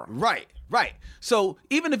era. Right. So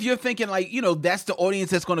even if you're thinking that's the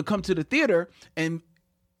audience that's going to come to the theater, and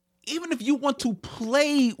even if you want to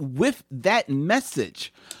play with that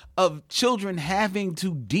message of children having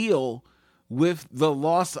to deal with the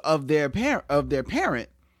loss of their parent,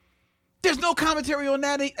 there's no commentary on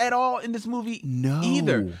that at all in this movie. No.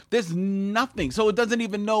 Either. There's nothing. So it doesn't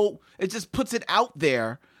even know. It just puts it out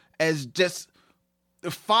there as just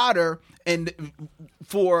fodder and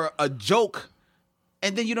for a joke,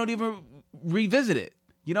 and then you don't even revisit it.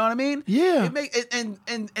 You know what I mean? Yeah.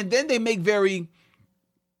 And then they make very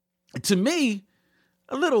to me,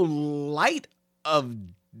 a little light of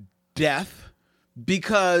death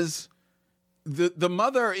because the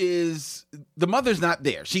mother's not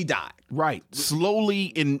there. She died. Right.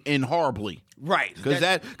 Slowly and horribly. Right.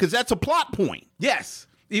 Because that's a plot point. Yes.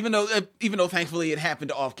 Even though thankfully it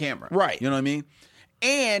happened off camera. Right. You know what I mean?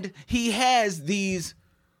 And he has these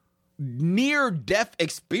near death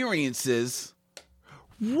experiences.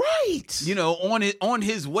 Right. You know, on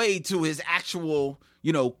his way to his actual,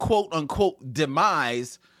 you know, quote unquote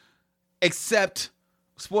demise, except,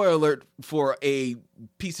 spoiler alert for a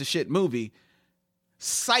piece of shit movie,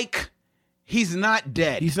 psych, he's not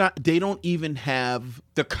dead. He's not. They don't even have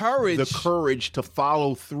the courage to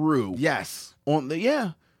follow through. Yes. On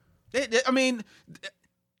the I mean,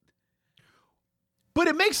 but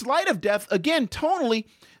it makes light of death again tonally.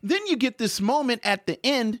 Then you get this moment at the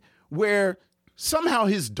end where somehow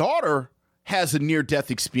his daughter has a near-death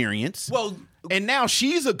experience. Well, and now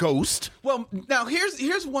she's a ghost. Well, now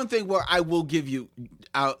here's one thing where I will give you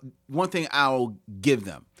one thing I'll give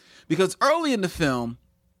them. Because early in the film,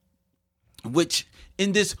 which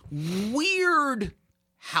in this weird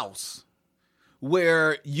house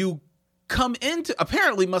where you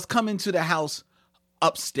must come into the house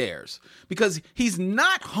upstairs because he's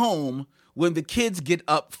not home when the kids get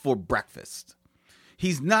up for breakfast.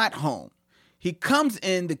 He's not home. He comes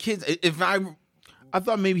in, the kids, I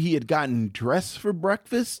thought maybe he had gotten dressed for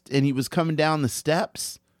breakfast and he was coming down the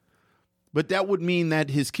steps. But that would mean that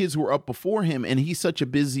his kids were up before him and he's such a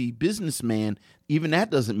busy businessman. Even that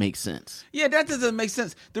doesn't make sense. Yeah, that doesn't make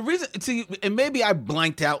sense. The reason, and maybe I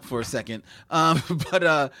blanked out for a second,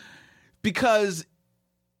 but because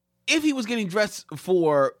if he was getting dressed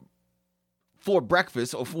for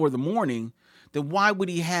breakfast or for the morning, then why would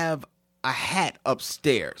he have a hat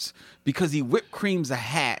upstairs? Because he whipped creams a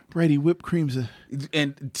hat. Right, he whipped creams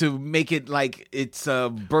and to make it like it's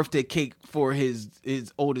a birthday cake for his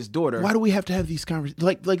oldest daughter. Why do we have to have these conversations?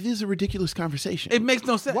 Like this is a ridiculous conversation. It makes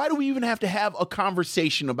no sense. Why do we even have to have a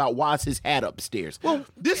conversation about why's his hat upstairs? Well,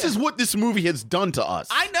 this is what this movie has done to us.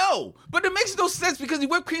 I know, but it makes no sense because he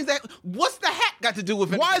whipped creams. What's the hat got to do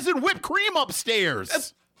with it? Why is it whipped cream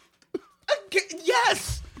upstairs?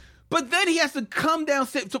 Yes. But then he has to come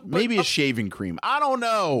downstairs. Maybe it's shaving cream. I don't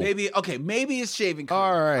know. Maybe it's shaving cream.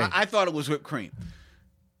 All right. I thought it was whipped cream.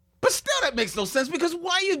 But still, that makes no sense because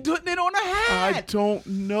why are you putting it on a hat? I don't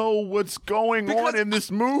know what's going on in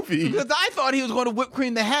this movie. Because I thought he was going to whip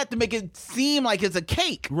cream the hat to make it seem like it's a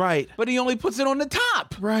cake. Right. But he only puts it on the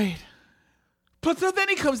top. Right. But so then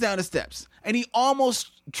he comes down the steps and he almost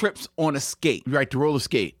trips on a skate. Right, to roller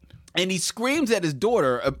skate. And he screams at his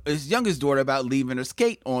daughter, his youngest daughter, about leaving her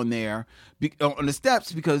skate on there on the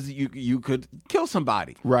steps because you could kill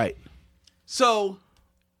somebody. Right. So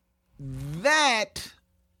that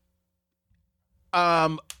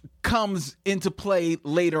comes into play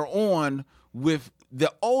later on with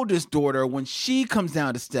the oldest daughter when she comes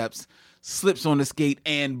down the steps, slips on the skate,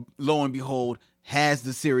 and lo and behold, has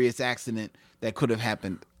the serious accident that could have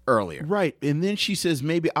happened earlier. Right. And then she says,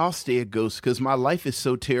 maybe I'll stay a ghost because my life is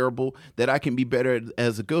so terrible that I can be better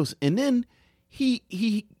as a ghost. And then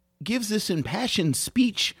he gives this impassioned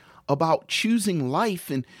speech about choosing life.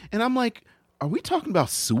 And I'm like, are we talking about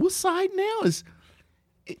suicide now?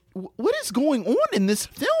 What is going on in this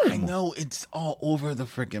film? I know it's all over the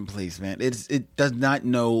freaking place, man. It does not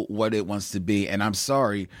know what it wants to be. And I'm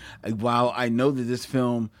sorry. While I know that this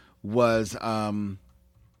film was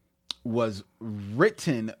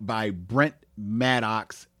written by Brent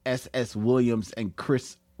Maddox, S.S. Williams, and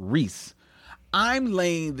Chris Reese, I'm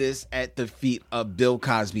laying this at the feet of Bill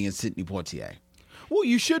Cosby and Sidney Poitier. Well,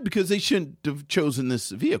 you should, because they shouldn't have chosen this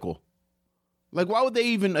vehicle. Like, why would they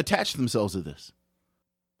even attach themselves to this?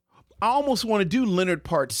 I almost want to do Leonard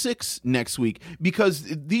Part 6 next week, because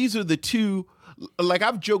these are the two, like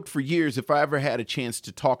I've joked for years, if I ever had a chance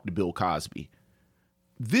to talk to Bill Cosby,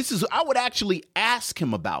 I would actually ask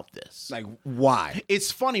him about this. Like, why?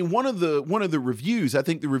 It's funny. One of the reviews, I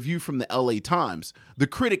think the review from the LA Times, the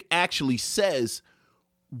critic actually says,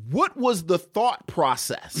 what was the thought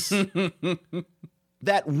process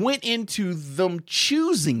that went into them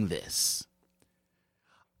choosing this?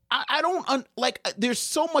 I don't, there's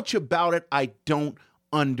so much about it I don't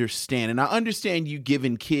understand. And I understand you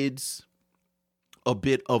giving kids a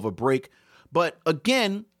bit of a break. But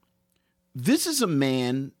again, this is a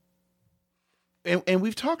man, and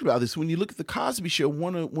we've talked about this. When you look at the Cosby Show,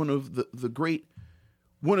 one of the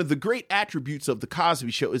great attributes of the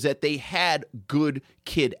Cosby Show is that they had good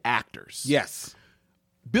kid actors. Yes.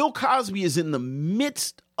 Bill Cosby is in the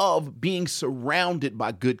midst of being surrounded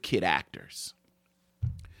by good kid actors.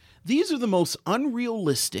 These are the most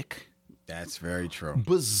unrealistic, That's very true.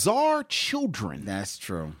 bizarre children That's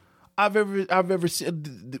true. I've ever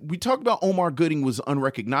seen. We talked about Omar Gooding was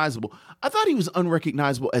unrecognizable. I thought he was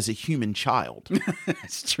unrecognizable as a human child.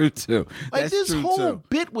 That's true too. Like That's this true, whole too.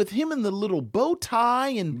 bit with him and the little bow tie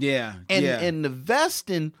and and the vest,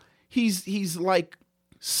 and he's like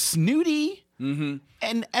snooty. Mm-hmm.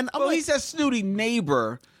 And I'm Well, like, he's that snooty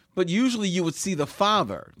neighbor, but usually you would see the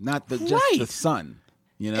father, not just the Right. son.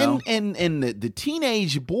 You know, and the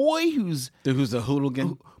teenage boy who's a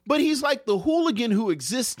hooligan. but he's like the hooligan who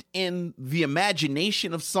exists in the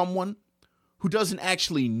imagination of someone who doesn't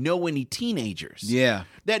actually know any teenagers. Yeah.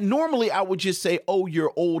 That normally I would just say, oh,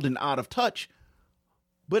 you're old and out of touch.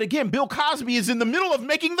 But again, Bill Cosby is in the middle of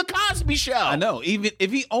making the Cosby Show. I know. Even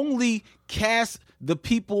if he only cast the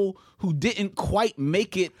people who didn't quite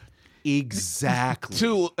make it Exactly.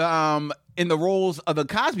 to in the roles of the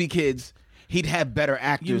Cosby Kids, he'd have better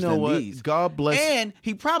actors You know than what? these. God bless. And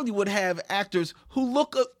he probably would have actors who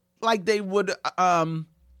look like they would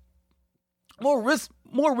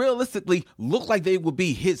more realistically look like they would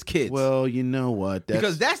be his kids. Well, you know what?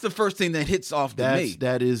 Because that's the first thing that hits off to me.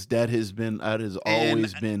 that has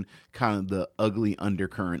always been kind of the ugly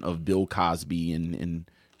undercurrent of Bill Cosby and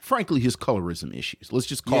frankly his colorism issues. Let's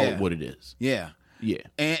just call it what it is. Yeah. Yeah.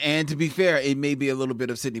 And to be fair, it may be a little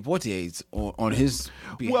bit of Sidney Poitier's on his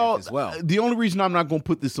behalf as well. The only reason I'm not going to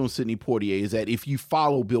put this on Sidney Poitier is that if you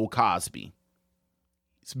follow Bill Cosby,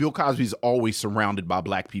 Bill Cosby's always surrounded by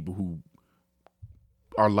black people who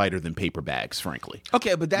are lighter than paper bags, frankly.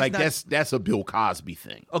 Okay, but that's like not, that's a Bill Cosby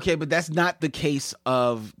thing. Okay, but that's not the case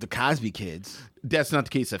of the Cosby Kids. That's not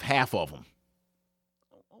the case of half of them.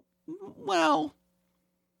 Well,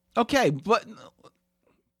 okay, but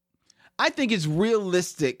I think it's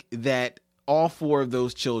realistic that all four of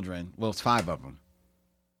those children, well, it's five of them,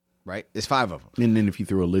 right? It's five of them. And then if you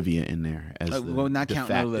throw Olivia in there as well, not de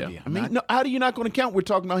counting facto. Olivia. I mean, Not- no, how are you not going to count? We're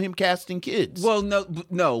talking about him casting kids. Well,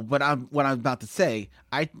 no, but what I'm about to say,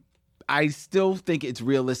 I still think it's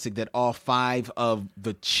realistic that all five of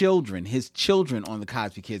the children, his children on the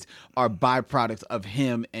Cosby Kids, are byproducts of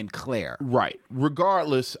him and Claire. Right.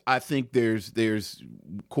 Regardless, I think there's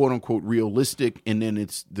quote unquote realistic, and then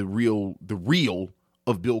it's the real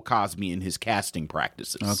of Bill Cosby and his casting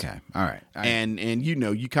practices. Okay. All right. And you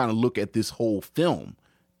know, you kind of look at this whole film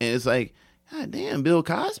and it's like, God damn, Bill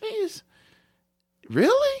Cosby is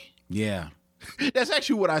really? Yeah. That's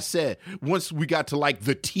actually what I said once we got to like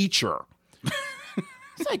The Teacher.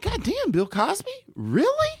 It's like, God damn, Bill Cosby?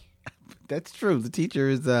 Really? That's true. The teacher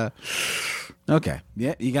is okay.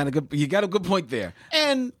 Yeah, you got a good point there.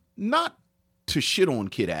 And not to shit on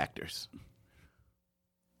kid actors,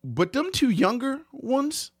 but them two younger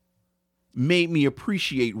ones made me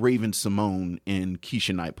appreciate Raven Simone and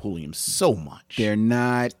Keisha Knight Pulliam so much. They're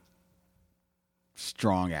not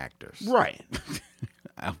strong actors. Right.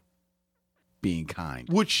 Being kind.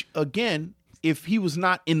 Which, again, if he was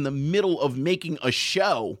not in the middle of making a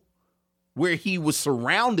show where he was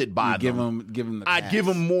surrounded by give them, him the I'd pass. give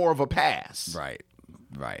him more of a pass. Right.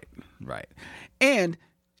 And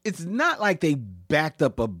it's not like they backed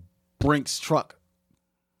up a Brinks truck,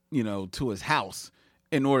 to his house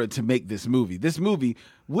in order to make this movie. This movie,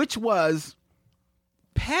 which was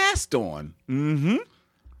passed on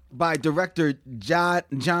by director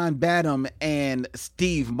John Badham and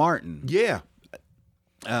Steve Martin. Yeah.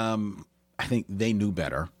 I think they knew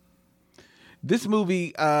better. This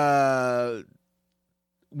movie,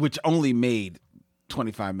 which only made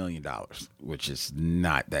 $25 million, which is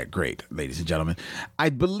not that great, ladies and gentlemen. I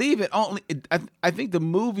believe I think the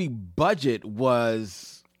movie budget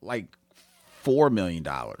was like $4 million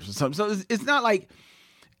or something. So it's not like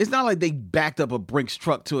they backed up a Brinks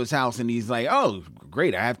truck to his house and he's like, oh,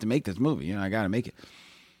 great, I have to make this movie. I got to make it.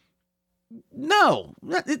 No,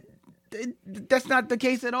 that's not the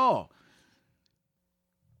case at all.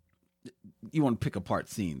 You want to pick apart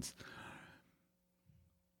scenes.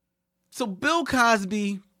 So Bill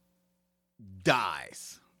Cosby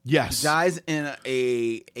dies. Yes. Dies in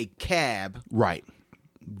a cab. Right.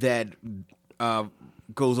 That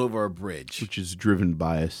goes over a bridge. Which is driven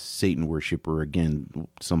by a Satan worshiper, again,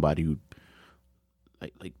 somebody who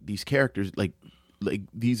like these characters like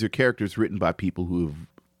these are characters written by people who have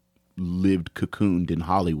lived cocooned in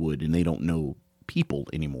Hollywood and they don't know people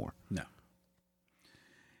anymore. No.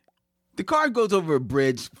 The car goes over a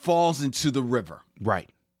bridge, falls into the river. Right.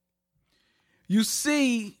 You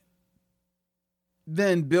see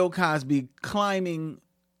then Bill Cosby climbing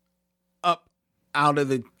up out of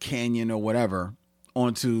the canyon or whatever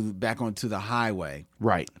back onto the highway.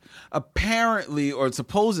 Right. Apparently or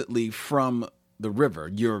supposedly from the river.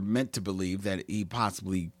 You're meant to believe that he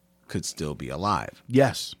possibly could still be alive.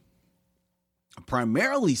 Yes.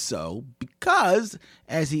 Primarily so because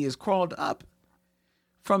as he is crawled up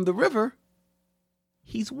from the river,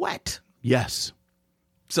 he's wet. Yes.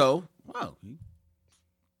 So, he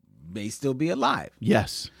may still be alive.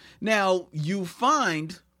 Yes. Now, you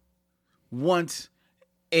find once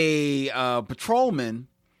a patrolman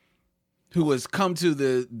who has come to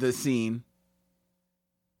the scene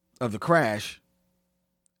of the crash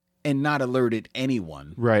and not alerted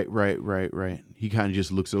anyone. Right. He kind of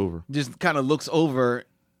just looks over. Just kind of looks over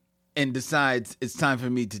and decides it's time for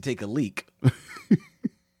me to take a leak.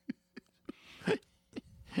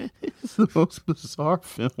 It's the most bizarre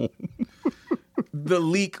film. The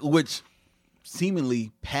leak, which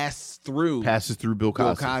seemingly passes through Bill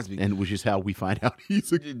Cosby. And which is how we find out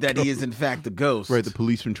that he is in fact a ghost. Right, the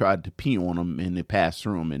policeman tried to pee on him and it passed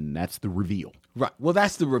through him, and that's the reveal. Right. Well,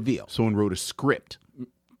 that's the reveal. Someone wrote a script.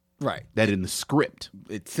 Right. That in the script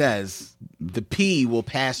it saus the pee will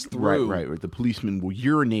pass through. Right. The policeman will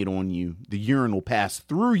urinate on you. The urine will pass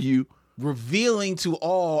through you, revealing to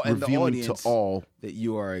all and the audience to all that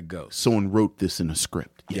you are a ghost. Someone wrote this in a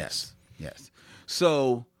script. Yes.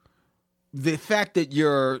 So the fact that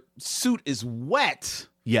your suit is wet,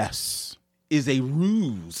 yes, is a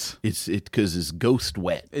ruse. It's because it's ghost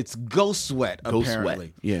wet. It's ghost sweat, apparently.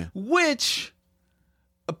 Wet. Yeah, which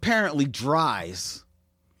apparently dries.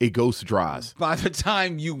 A ghost dries by the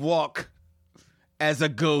time you walk as a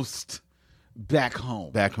ghost back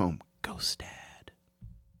home. Ghost Dad.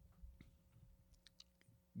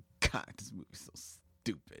 God, this movie's so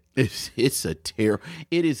stupid. This is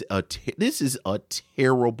a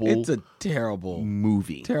terrible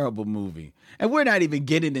movie. Terrible movie. And we're not even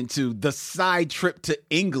getting into the side trip to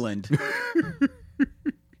England.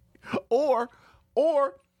 or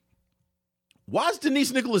why is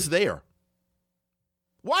Denise Nicholas there?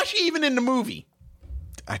 Why is she even in the movie?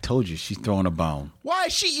 I told you, she's throwing a bone. Why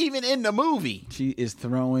is she even in the movie? She is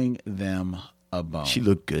throwing them a bone. She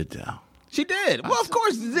looked good, though. She did. Well, of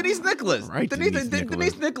course, Denise Nicholas. Right, Denise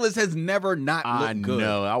Nicholas has never not looked good. I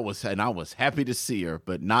know. I was happy to see her,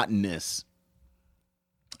 but not in this.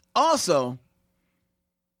 Also,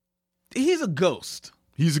 he's a ghost.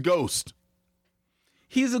 He's a ghost.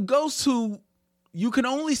 He's a ghost who you can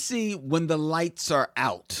only see when the lights are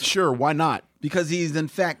out. Sure, why not? Because he's in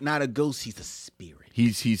fact not a ghost, he's a spirit.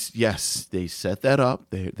 He's yes, they set that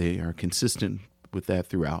up. They are consistent with that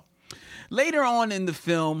throughout. Later on in the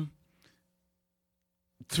film,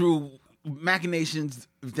 through machinations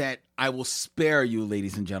that I will spare you,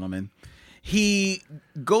 ladies and gentlemen, he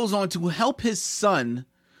goes on to help his son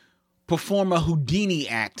perform a Houdini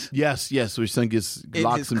act. Yes. So his son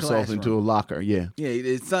locks himself into a locker. Yeah.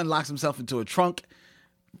 His son locks himself into a trunk.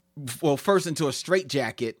 Well, first into a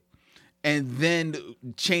straitjacket, and then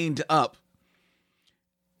chained up.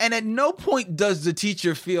 And at no point does the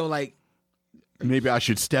teacher feel like maybe I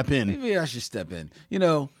should step in. You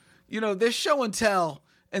know, there's show and tell,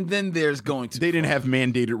 and then there's going to. They didn't have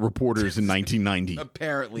mandated reporters in 1990.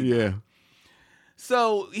 Apparently, yeah. Not.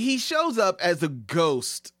 So he shows up as a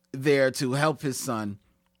ghost there to help his son.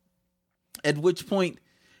 At which point,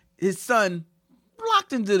 his son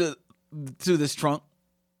locked into this trunk,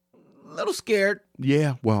 a little scared.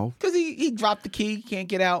 Yeah, well, because he dropped the key, can't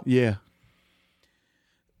get out. Yeah.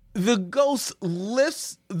 The ghost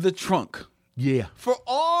lifts the trunk. Yeah. For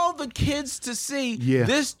all the kids to see, yeah.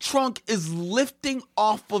 This trunk is lifting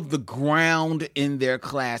off of the ground in their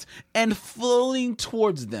class and floating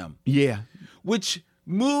towards them. Yeah. Which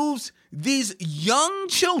moves these young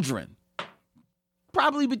children,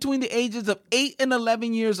 probably between the ages of 8 and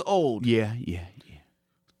 11 years old. Yeah.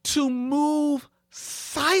 To move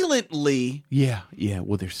silently. Yeah.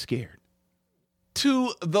 Well, they're scared.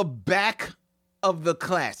 To the back of the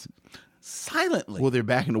class. Silently. Well, they're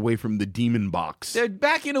backing away from the demon box. They're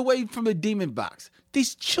backing away from the demon box.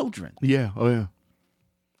 These children. Yeah. Oh, yeah.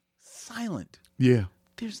 Silent. Yeah.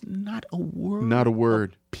 There's not a word. Not a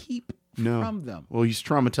word. Peep from them. Well, he's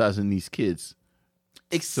traumatizing these kids.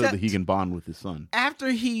 Except so that he can bond with his son. After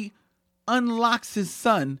he unlocks his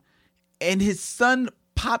son and his son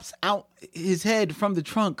pops out his head from the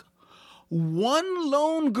trunk, one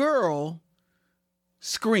lone girl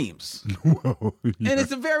screams. Whoa, yeah. And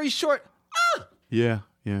it's a very short, ah! Yeah.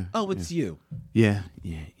 Oh, it's you. Yeah.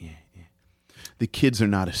 The kids are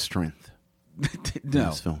not a strength. No. In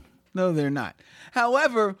this film. No, they're not.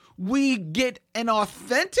 However, we get an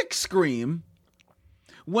authentic scream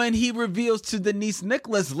when he reveals to Denise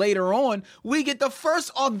Nicholas later on. We get the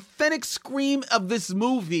first authentic scream of this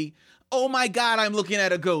movie. Oh my God, I'm looking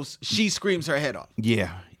at a ghost. She screams her head off.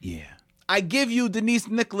 Yeah. I give you Denise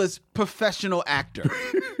Nicholas, professional actor.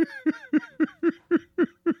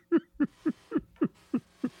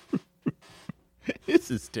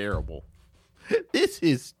 This is terrible. This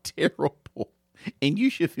is terrible. And you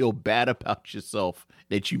should feel bad about yourself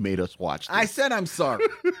that you made us watch this. I said I'm sorry.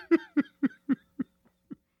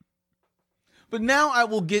 But now I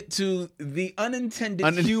will get to the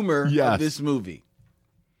unintended humor of this movie.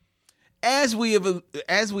 As we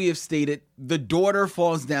have stated, the daughter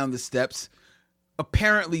falls down the steps,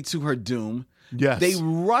 apparently to her doom. Yes. They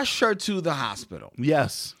rush her to the hospital.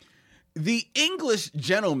 Yes. The English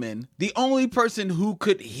gentleman, the only person who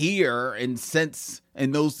could hear and sense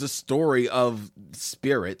and knows the story of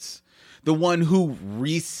spirits, the one who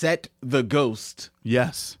reset the ghost.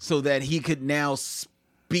 Yes. So that he could now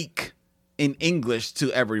speak in English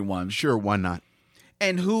to everyone. Sure, why not?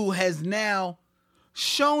 And who has now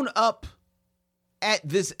shown up at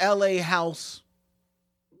this LA house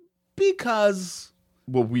because...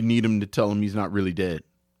 Well, we need him to tell him he's not really dead.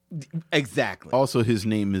 Exactly. Also, his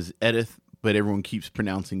name is Edith, but everyone keeps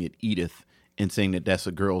pronouncing it Edith and saying that that's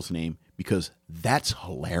a girl's name because that's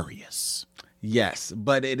hilarious. Yes,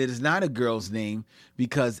 but it is not a girl's name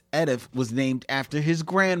because Edith was named after his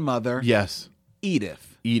grandmother. Yes.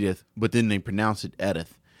 Edith, but then they pronounce it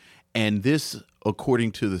Edith. And this,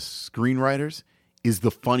 according to the screenwriters, is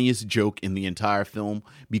the funniest joke in the entire film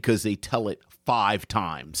because they tell it 5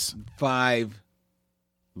 times. 5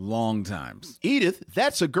 long times. Edith,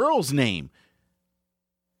 that's a girl's name.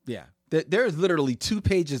 Yeah. There's literally 2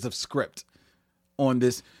 pages of script on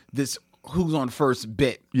this who's on first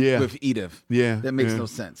bit with Edith. Yeah. That makes no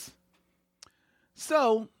sense.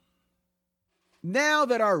 So now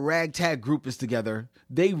that our ragtag group is together,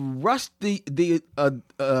 they rush the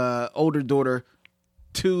older daughter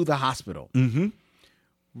to the hospital. Mm-hmm.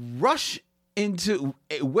 Rush into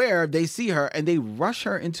where they see her, and they rush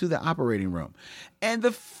her into the operating room. And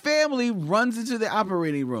the family runs into the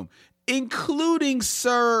operating room, including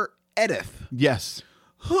Sir Edith. Yes.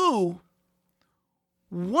 Who,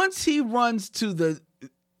 once he runs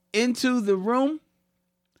into the room,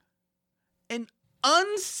 an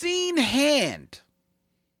unseen hand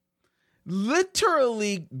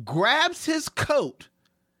literally grabs his coat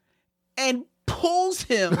and pulls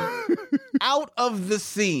him out of the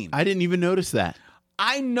scene. I didn't even notice that.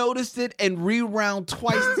 I noticed it and rewound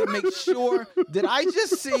twice to make sure. Did I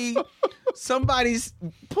just see somebody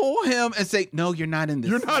pull him and say, "No, you're not in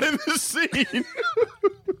this scene. Not in this scene."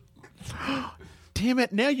 Damn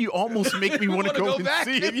it. Now you almost make me want to go and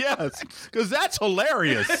see it. Yes. Because that's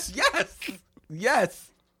hilarious.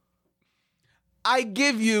 Yes. I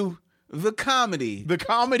give you the comedy. The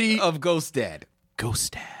comedy of Ghost Dad.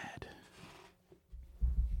 Ghost Dad.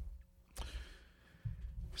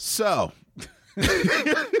 So.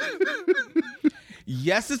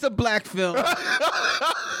 Yes, it's a black film.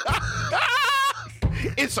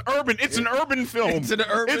 It's urban. It's an urban film. It's an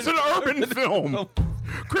urban film.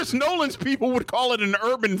 Chris Nolan's people would call it an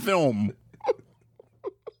urban film.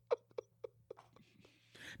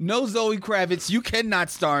 No, Zoe Kravitz, you cannot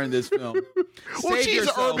star in this film. Well, Save she's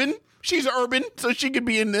yourself. urban. She's urban, so she could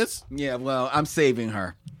be in this. Yeah, well, I'm saving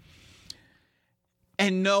her.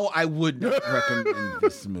 And no, I would not recommend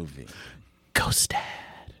this movie. Ghost Dad.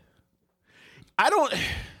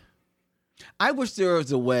 I wish there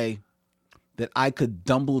was a way that I could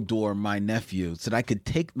Dumbledore my nephew so that I could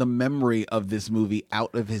take the memory of this movie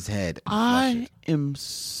out of his head. I am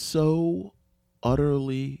so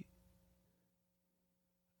utterly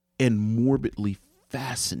and morbidly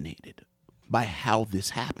fascinated by how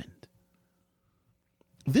this happened.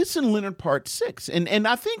 This and Leonard Part 6. And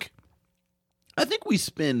I think we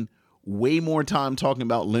spend way more time talking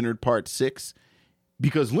about Leonard Part 6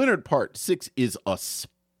 because Leonard Part 6 is a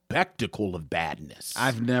spectacle of badness.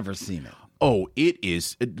 I've never seen it. Oh, it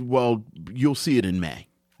is. Well, you'll see it in May.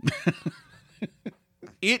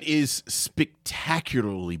 It is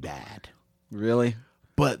spectacularly bad. Really?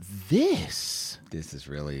 But this is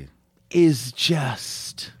really is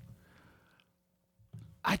just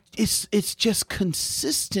it's just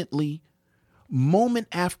consistently moment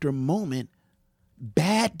after moment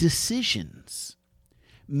bad decisions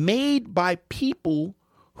made by people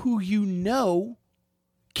who you know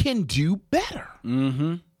can do better.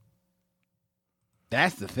 Mm-hmm.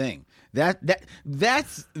 That's the thing.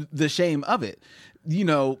 That's the shame of it. You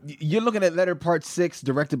know, you're looking at Leonard Part 6,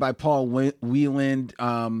 directed by Paul Whelan,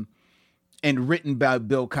 and written by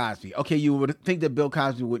Bill Cosby. Okay, you would think that Bill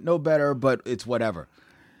Cosby would know better, but it's whatever.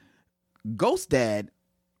 Ghost Dad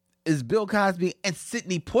is Bill Cosby and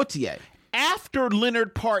Sidney Poitier. After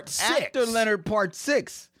Leonard Part 6. After Leonard Part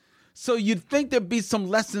 6. So you'd think there'd be some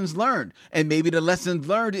lessons learned. And maybe the lessons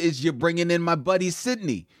learned is you're bringing in my buddy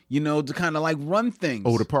Sidney, to kind of like run things.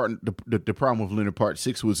 Oh, the problem with Leonard Part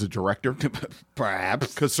 6 was the director?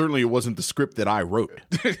 Perhaps. Because certainly it wasn't the script that I wrote.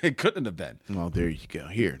 It couldn't have been. Well, there you go.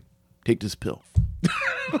 Here, take this pill.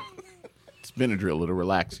 It's Benadryl. It'll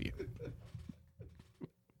relax you.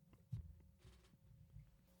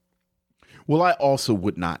 Well, I also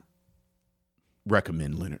would not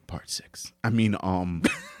recommend Leonard Part 6. I mean,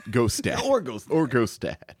 Ghost Dad. Or Ghost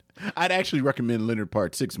Dad. I'd actually recommend Leonard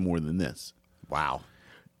Part 6 more than this. Wow.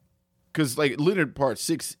 Because, like, Leonard Part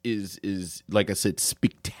 6 is, like I said,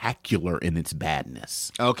 spectacular in its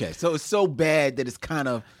badness. Okay, so it's so bad that it's kind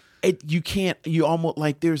of... You almost,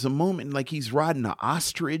 like, there's a moment, like, he's riding an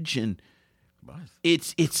ostrich, and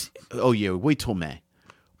it's oh, yeah, wait till May.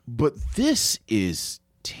 But this is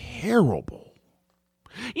terrible.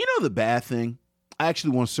 You know the bad thing? I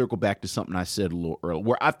actually want to circle back to something I said a little earlier,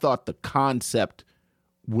 where I thought the concept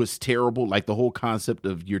was terrible, like the whole concept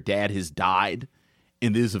of your dad has died,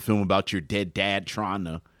 and this is a film about your dead dad trying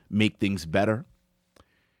to make things better.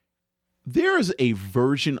 There is a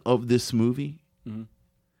version of this movie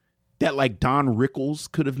that, like, Don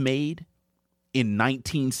Rickles could have made in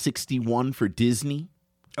 1961 for Disney.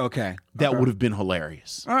 Okay. That would have been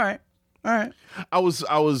hilarious. All right. I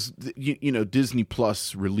was Disney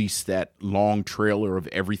Plus released that long trailer of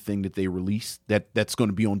everything that they released that's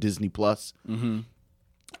going to be on Disney Plus. Mm-hmm.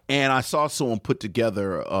 And I saw someone put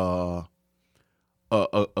together a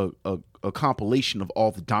compilation of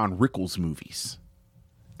all the Don Rickles movies.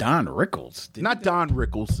 Don Rickles? Not Don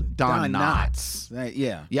Rickles, Don Knotts.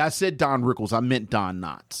 Yeah. Yeah, I said Don Rickles. I meant Don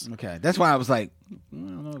Knotts. Okay. That's why I was like...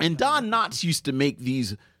 And Don Knotts used to make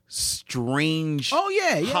these strange,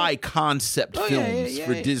 high concept films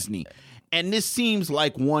for Disney. And this seems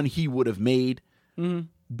like one he would have made,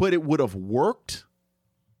 but it would have worked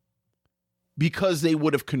because they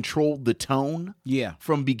would have controlled the tone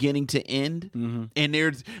from beginning to end. Mm-hmm. And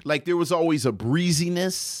there was always a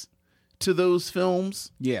breeziness to those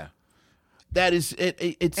films. Yeah. That is,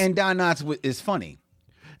 it's... And Don Knotts is funny.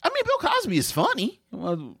 I mean, Bill Cosby is funny.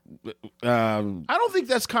 Well, I don't think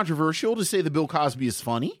that's controversial to say that Bill Cosby is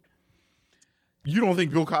funny. You don't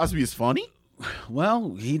think Bill Cosby is funny?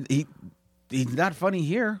 Well, he's not funny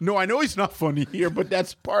here. No, I know he's not funny here, but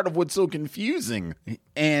that's part of what's so confusing.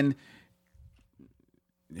 And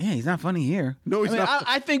he's not funny here. No, he's not.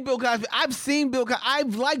 I think Bill Cosby. I've seen Bill Cosby.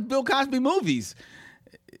 I've liked Bill Cosby movies.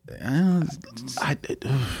 It's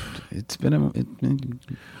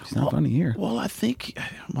not funny here. Well, I think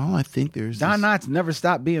there's Don Knotts never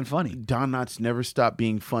stopped being funny. Don Knotts never stopped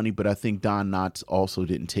being funny, but I think Don Knotts also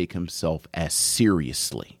didn't take himself as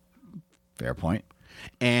seriously. Fair point.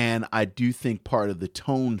 And I do think part of the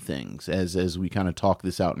tone things, as we kind of talk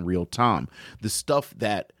this out in real time, the stuff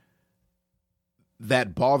that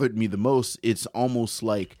bothered me the most, it's almost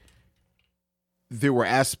like there were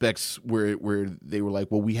aspects where they were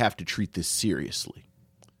like, well, we have to treat this seriously.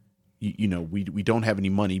 We don't have any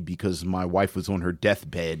money because my wife was on her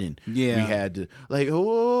deathbed, and we had to, like,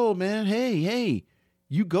 oh man, hey,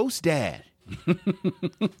 you Ghost Dad.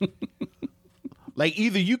 Like,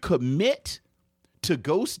 either you commit to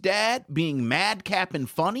Ghost Dad being madcap and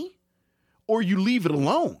funny, or you leave it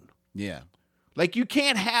alone. Yeah. Like, you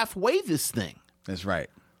can't halfway this thing. That's right.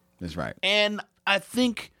 And I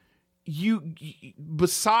think you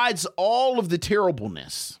besides all of the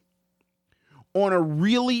terribleness, on a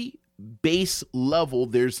really base level,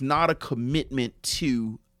 there's not a commitment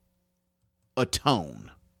to a tone.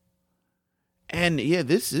 And yeah,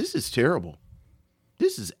 this is terrible.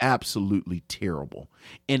 This is absolutely terrible.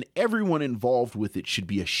 And everyone involved with it should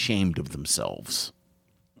be ashamed of themselves.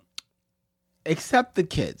 Except the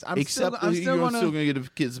kids. I'm still going to give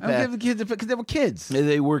the kids a pass. I'm giving the kids because they were kids.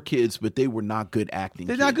 They were kids, but they were not good acting.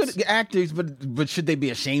 They're not good actors, but should they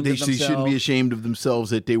be ashamed of themselves? They shouldn't be ashamed of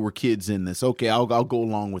themselves that they were kids in this. Okay, I'll go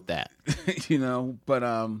along with that. But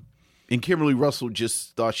and Kimberly Russell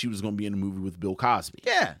just thought she was going to be in a movie with Bill Cosby.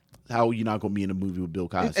 Yeah. How are you not going to be in a movie with Bill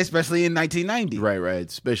Cosby? Especially in 1990. Right.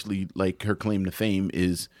 Especially, like, her claim to fame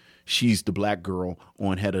is she's the black girl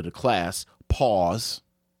on Head of the Class. Pause.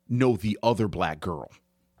 No, the other black girl.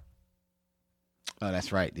 Oh,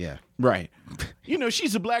 that's right. Yeah. Right.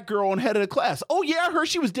 She's a black girl on Head of the Class. Oh, yeah, I heard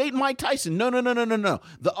she was dating Mike Tyson. No.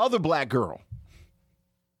 The other black girl.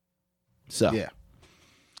 So. Yeah.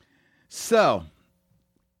 So,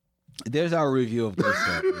 there's our review of this,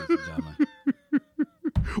 ladies and gentlemen.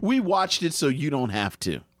 We watched it, so you don't have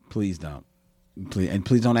to. Please don't.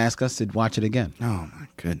 Please don't ask us to watch it again. Oh, my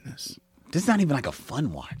goodness. This is not even like a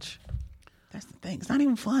fun watch. That's the thing. It's not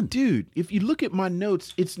even fun. Dude, if you look at my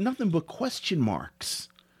notes, it's nothing but question marks.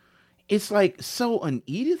 it's like, so an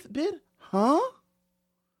Edith bit? Huh?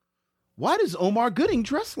 Why does Omar Gooding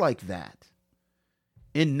dress like that?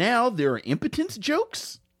 And now there are impotence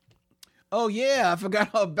jokes? Oh, yeah, I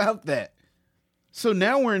forgot all about that. So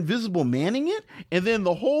now we're Invisible Manning it? And then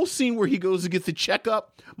the whole scene where he goes to get the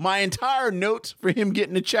checkup, my entire notes for him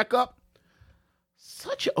getting the checkup,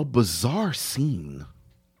 such a bizarre scene.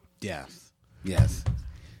 Yes. Yes.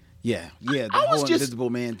 Yeah. Yeah. The I was whole just- Invisible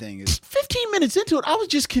Man thing is. 15 minutes into it, I was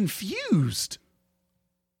just confused.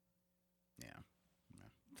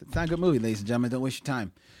 It's not a good movie, ladies and gentlemen. Don't waste your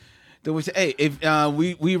time. Don't waste. Hey, if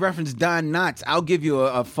we reference Don Knotts, I'll give you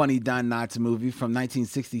a funny Don Knotts movie from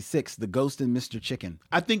 1966, The Ghost and Mr. Chicken.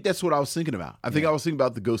 I think that's what I was thinking about. I think I was thinking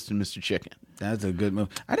about The Ghost and Mr. Chicken. That's a good movie.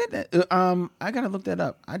 I didn't. I gotta look that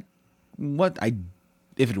up.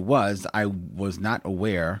 If it was, I was not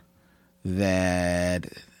aware that.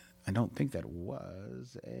 I don't think that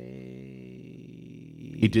was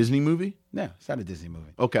A Disney movie? No, it's not a Disney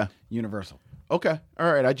movie. Okay. Universal. Okay.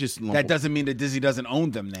 All right. I just lump That doesn't mean that Disney doesn't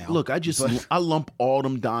own them now. Look, I lump all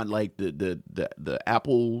them Don, like the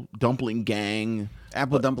Apple Dumpling Gang,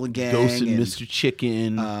 Apple Dumpling Gang, Ghost and Mr.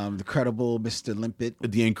 Chicken, the Credible Mr. Limpet,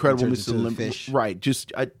 the Incredible Turns Mr. into a Limpet. Fish. Right.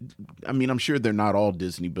 Just I mean, I'm sure they're not all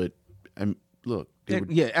Disney, but look, they were,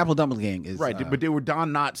 yeah, Apple Dumpling Gang is right. But they were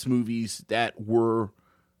Don Knotts movies that were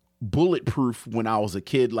bulletproof when I was a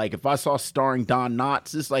kid. Like if I saw starring Don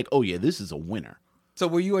Knotts, it's like, oh yeah, this is a winner. So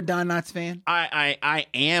were you a Don Knotts fan? I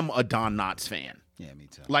am a Don Knotts fan. Yeah, me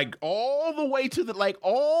too. Like all the way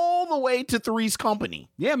to Three's Company.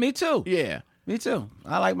 Yeah, me too. Yeah. Me too.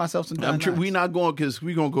 I like myself some Don I'm sure Knotts. we're not going because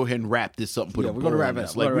we're gonna go ahead and wrap this up and put Yeah, a we're gonna bow wrap on it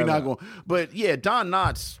this. up. Like We're we're gonna not wrap going, but yeah, Don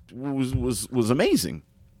Knotts was amazing.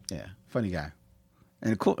 Yeah, funny guy,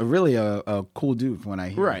 and cool. Really a cool dude from when I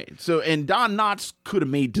hear. Right. So and Don Knotts could have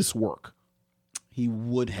made this work. He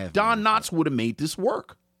would have. Don Knotts would have made this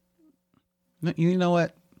work. You know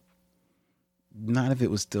what? Not if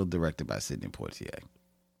it was still directed by Sidney Poitier.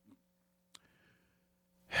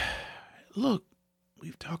 Look,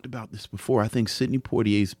 we've talked about this before. I think Sidney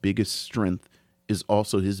Poitier's biggest strength is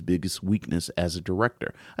also his biggest weakness as a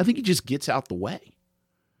director. I think he just gets out the way.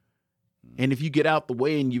 And if you get out the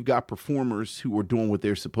way and you've got performers who are doing what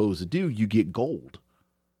they're supposed to do, you get gold.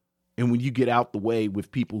 And when you get out the way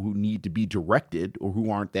with people who need to be directed or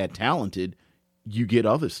who aren't that talented, you get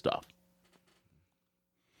other stuff.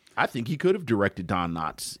 I think he could have directed Don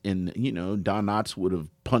Knotts, and Don Knotts would have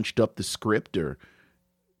punched up the script or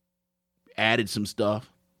added some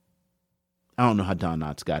stuff. I don't know how Don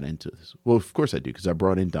Knotts got into this. Well, of course I do, because I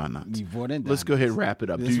brought in Don Knotts. You brought in Don Let's go ahead Knotts. and wrap it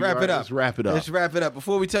up. Let's wrap it up. Let's wrap it up. Let's wrap it up.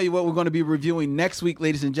 Before we tell you what we're going to be reviewing next week,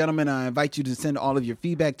 ladies and gentlemen, I invite you to send all of your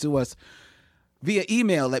feedback to us via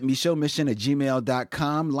email at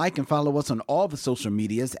meshowmission@gmail.com. Like and follow us on all the social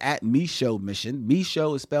medias at meshowmission.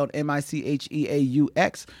 Meshow is spelled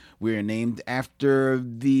Micheaux. We're named after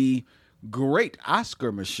the great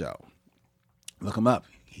Oscar Micheaux. Look him up.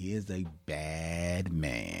 He is a bad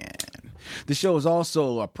man. The show is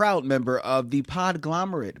also a proud member of the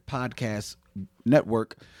Podglomerate Podcast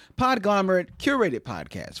Network. Podglomerate curated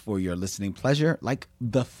podcast for your listening pleasure, like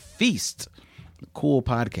The Feast. Cool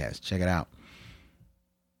podcast. Check it out.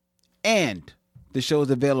 And the show is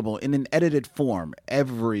available in an edited form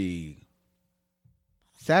every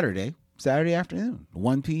Saturday afternoon,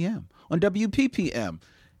 1 p.m. on WPPM.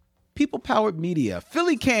 People-powered media,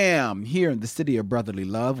 Philly Cam, here in the city of brotherly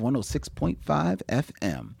love, 106.5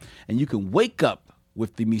 FM. And you can wake up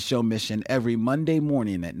with the Micheaux Mission every Monday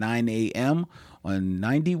morning at 9 a.m. on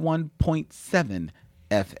 91.7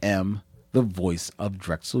 FM, the voice of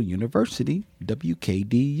Drexel University,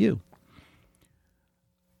 WKDU.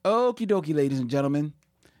 Okie dokie, ladies and gentlemen.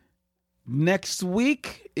 Next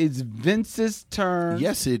week is Vince's turn.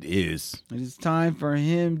 Yes, it is. It is time for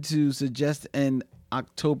him to suggest an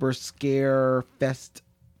October Scare Fest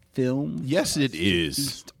film. Yes, it is.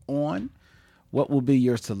 Feast on. What will be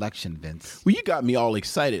your selection, Vince? Well, you got me all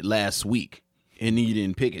excited last week, and you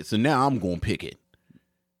didn't pick it, so now I'm going to pick it.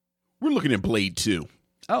 We're looking at Blade 2.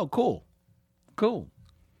 Oh, cool. Cool.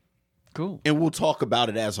 And we'll talk about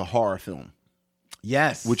it as a horror film.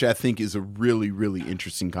 Yes. Which I think is a really, really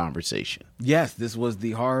interesting conversation. Yes, this was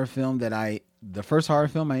the horror film the first horror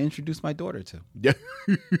film I introduced my daughter to.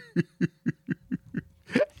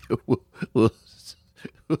 We'll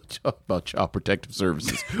talk about Child Protective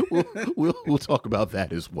Services. We'll talk about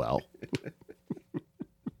that as well.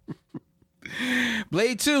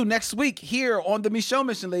 Blade 2 next week here on the Micheaux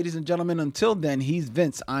Mission, ladies and gentlemen. Until then, he's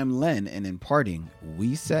Vince, I'm Len, and in parting,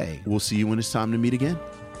 we say... We'll see you when it's time to meet again.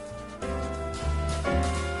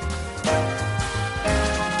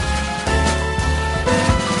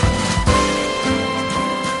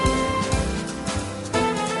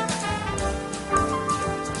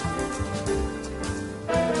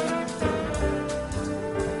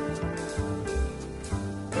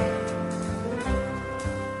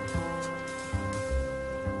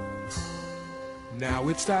 Now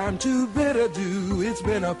it's time to bid adieu. It's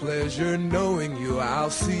been a pleasure knowing you. I'll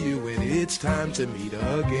see you when it's time to meet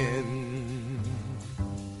again.